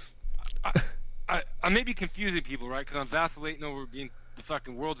 I may be confusing people, right? Because I'm vacillating over being the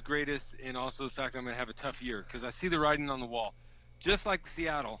fucking world's greatest, and also the fact that I'm going to have a tough year, because I see the writing on the wall. Just like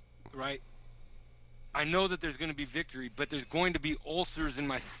Seattle, right? I know that there's going to be victory, but there's going to be ulcers in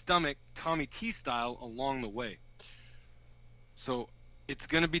my stomach, Tommy T style, along the way. So it's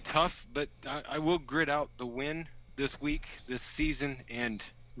going to be tough, but I will grit out the win this week, this season, and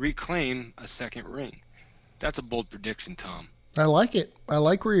reclaim a second ring. That's a bold prediction, Tom. I like it. I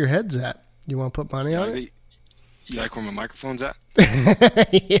like where your head's at. You want to put money on it? You like where my microphone's at?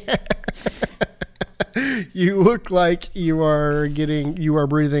 Yeah. You look like you are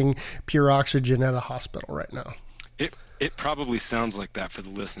breathing pure oxygen at a hospital right now. It probably sounds like that for the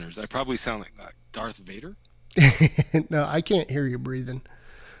listeners. I probably sound like Darth Vader. No, I can't hear you breathing.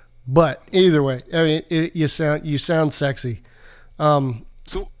 But either way, I mean, you sound sexy. And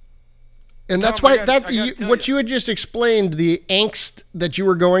that's Tom, why what you had just explained, the angst that you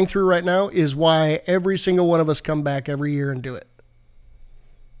were going through right now, is why every single one of us come back every year and do it.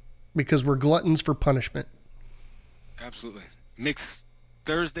 Because we're gluttons for punishment. Absolutely. Makes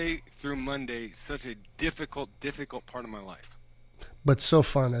Thursday through Monday such a difficult part of my life. But so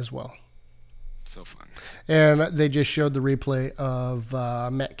fun as well. So fun. And they just showed the replay of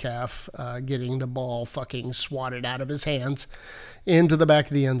Metcalf getting the ball fucking swatted out of his hands into the back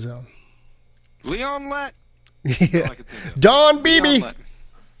of the end zone. Leon Lett. Yeah. Don Beebe.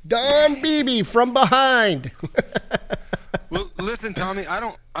 Don Beebe from behind. Well, listen, Tommy, I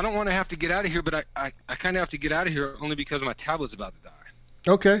don't want to have to get out of here, but I kind of have to get out of here only because my tablet's about to die.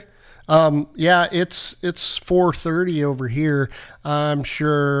 Okay. Yeah, it's 4:30 over here. I'm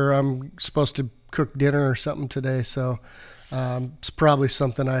sure I'm supposed to cook dinner or something today, so it's probably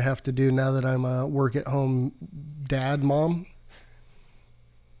something I have to do now that I'm a work-at-home dad, mom.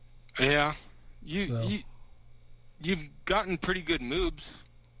 Yeah. You've gotten pretty good moves.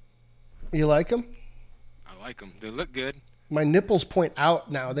 You like them? I like them. They look good. My nipples point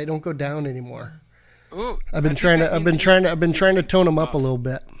out now. They don't go down anymore. Oh, I've been trying to tone them up a little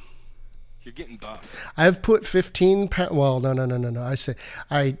bit. You're getting buff. I've put 15 pounds. Well, no.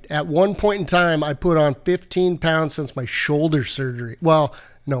 At one point in time, I put on 15 pounds since my shoulder surgery. Well,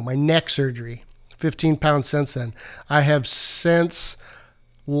 no, my neck surgery. 15 pounds since then. I have since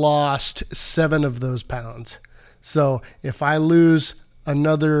lost 7 of those pounds. So if I lose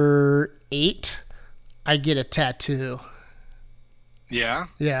another 8, I get a tattoo. Yeah?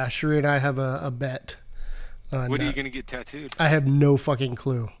 Yeah, Sheree and I have a bet. What are you going to get tattooed? I have no fucking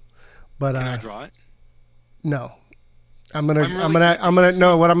clue. But can I draw it? No. What I'm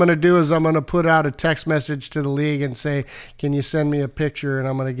gonna do is I'm gonna put out a text message to the league and say, can you send me a picture, and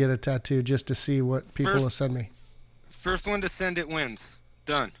I'm gonna get a tattoo just to see what people will send me. First one to send it wins.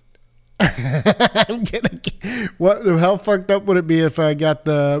 Done. I'm gonna. How fucked up would it be if I got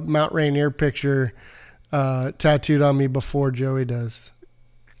the Mount Rainier picture tattooed on me before Joey does?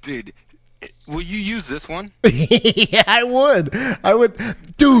 Dude, will you use this one? Yeah, I would.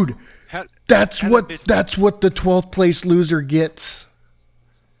 Dude, that's what the 12th place loser gets.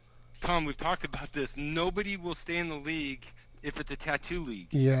 Tom, we've talked about this. Nobody will stay in the league if it's a tattoo league.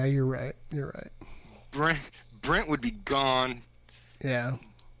 Yeah, you're right. Brent would be gone. Yeah.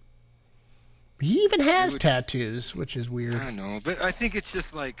 He even has tattoos, which is weird. I know, but I think it's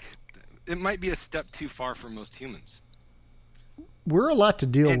just like, it might be a step too far for most humans. We're a lot to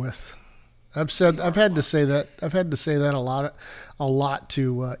deal with. I've had to say that a lot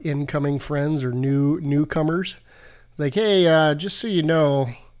to incoming friends or newcomers. Like, hey, just so you know,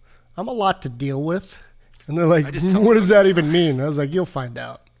 I'm a lot to deal with. And they're like, what does that even mean? I was like, you'll find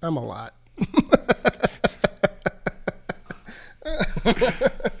out. I'm a lot.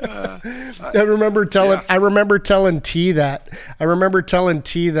 I remember telling T that. I remember telling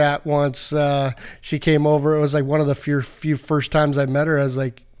T that once she came over. It was like one of the few first times I met her. I was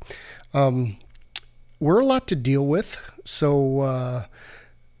like, we're a lot to deal with. So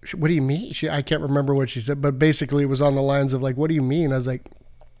what do you mean? I can't remember what she said, but basically it was on the lines of like, what do you mean? I was like,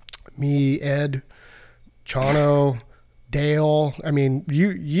 me, Ed, Chano, Dale. I mean,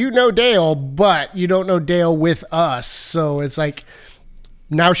 you know Dale, but you don't know Dale with us. So it's like,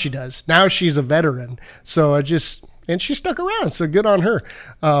 now she does. Now she's a veteran. So and she stuck around. So good on her.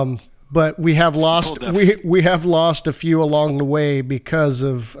 But we have lost we have lost a few along the way because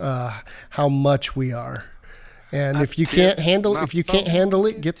of how much we are. And if you can't handle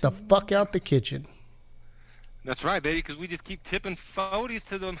it, get the fuck out the kitchen. That's right, baby, because we just keep tipping 40s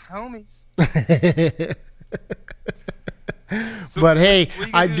to them homies. So but hey,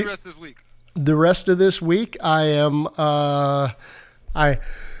 what are you gonna do the rest of this week? The rest of this week, I am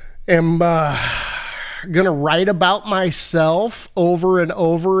gonna write about myself over and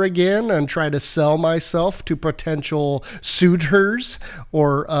over again and try to sell myself to potential suitors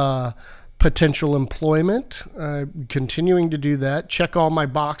or potential employment. Continuing to do that, check all my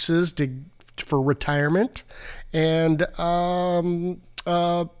boxes for retirement, and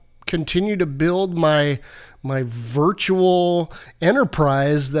continue to build my virtual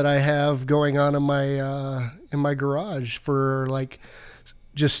enterprise that I have going on in my garage for like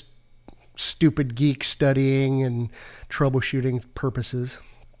just stupid geek studying and troubleshooting purposes.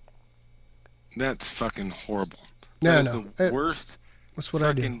 That's fucking horrible. No, That is the worst. That's what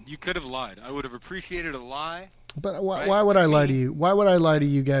I do. You could have lied. I would have appreciated a lie. But why would I lie to you? Why would I lie to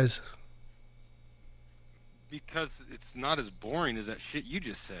you guys? Because it's not as boring as that shit you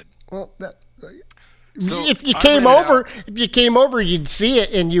just said. Well, So if you came over, you'd see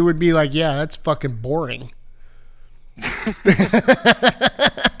it and you would be like, "Yeah, that's fucking boring."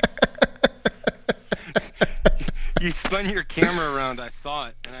 You spun your camera around. I saw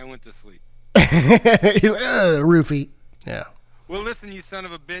it, and I went to sleep. Roofie. Yeah. Well, listen, you son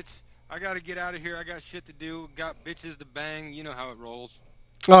of a bitch. I got to get out of here. I got shit to do. Got bitches to bang. You know how it rolls.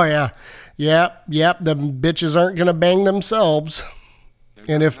 Oh, yeah. Yep. The bitches aren't going to bang themselves.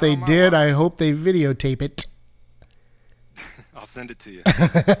 And if they did, I hope they videotape it. I'll send it to you.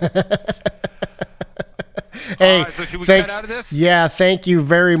 Hey, so should we thanks. get out of this? Yeah, thank you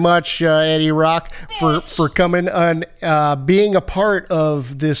very much, Eddie Rock, for coming and being a part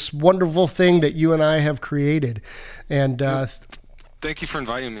of this wonderful thing that you and I have created. And thank you for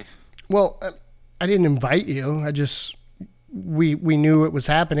inviting me. Well, I didn't invite you. We knew it was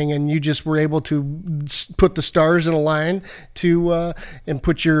happening, and you just were able to put the stars in a line to and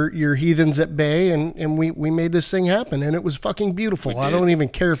put your heathens at bay, and we made this thing happen, and it was fucking beautiful. I don't even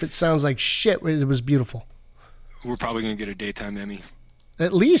care if it sounds like shit. It was beautiful. We're probably going to get a daytime Emmy.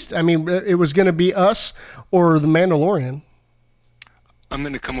 At least, I mean, it was going to be us or The Mandalorian. I'm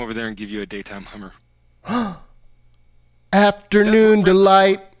going to come over there and give you a daytime Hummer. Afternoon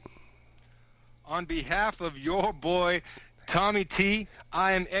delight. On behalf of your boy, Tommy T,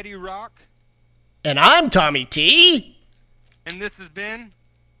 I am Eddie Rock. And I'm Tommy T. And this has been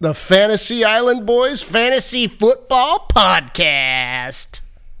the Fantasy Island Boys Fantasy Football Podcast.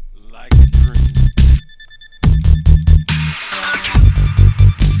 Like a dream.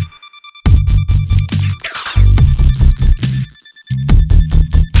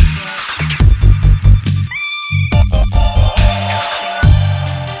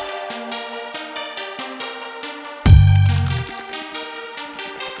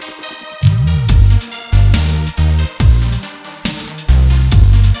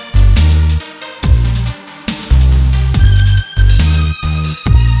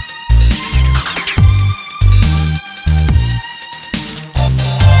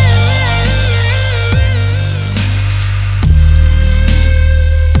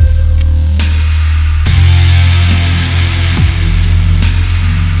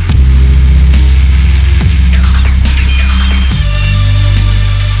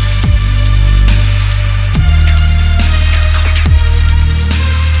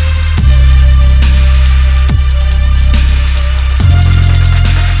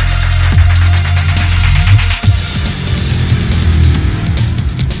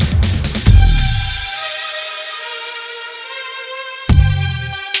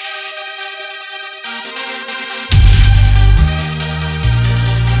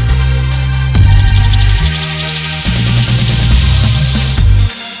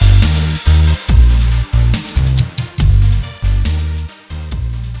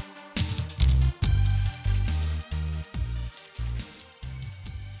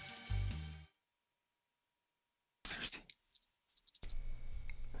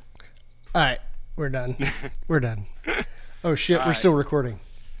 All right, we're done. We're done. Oh shit, we're still recording.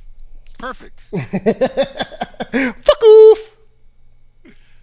 Perfect.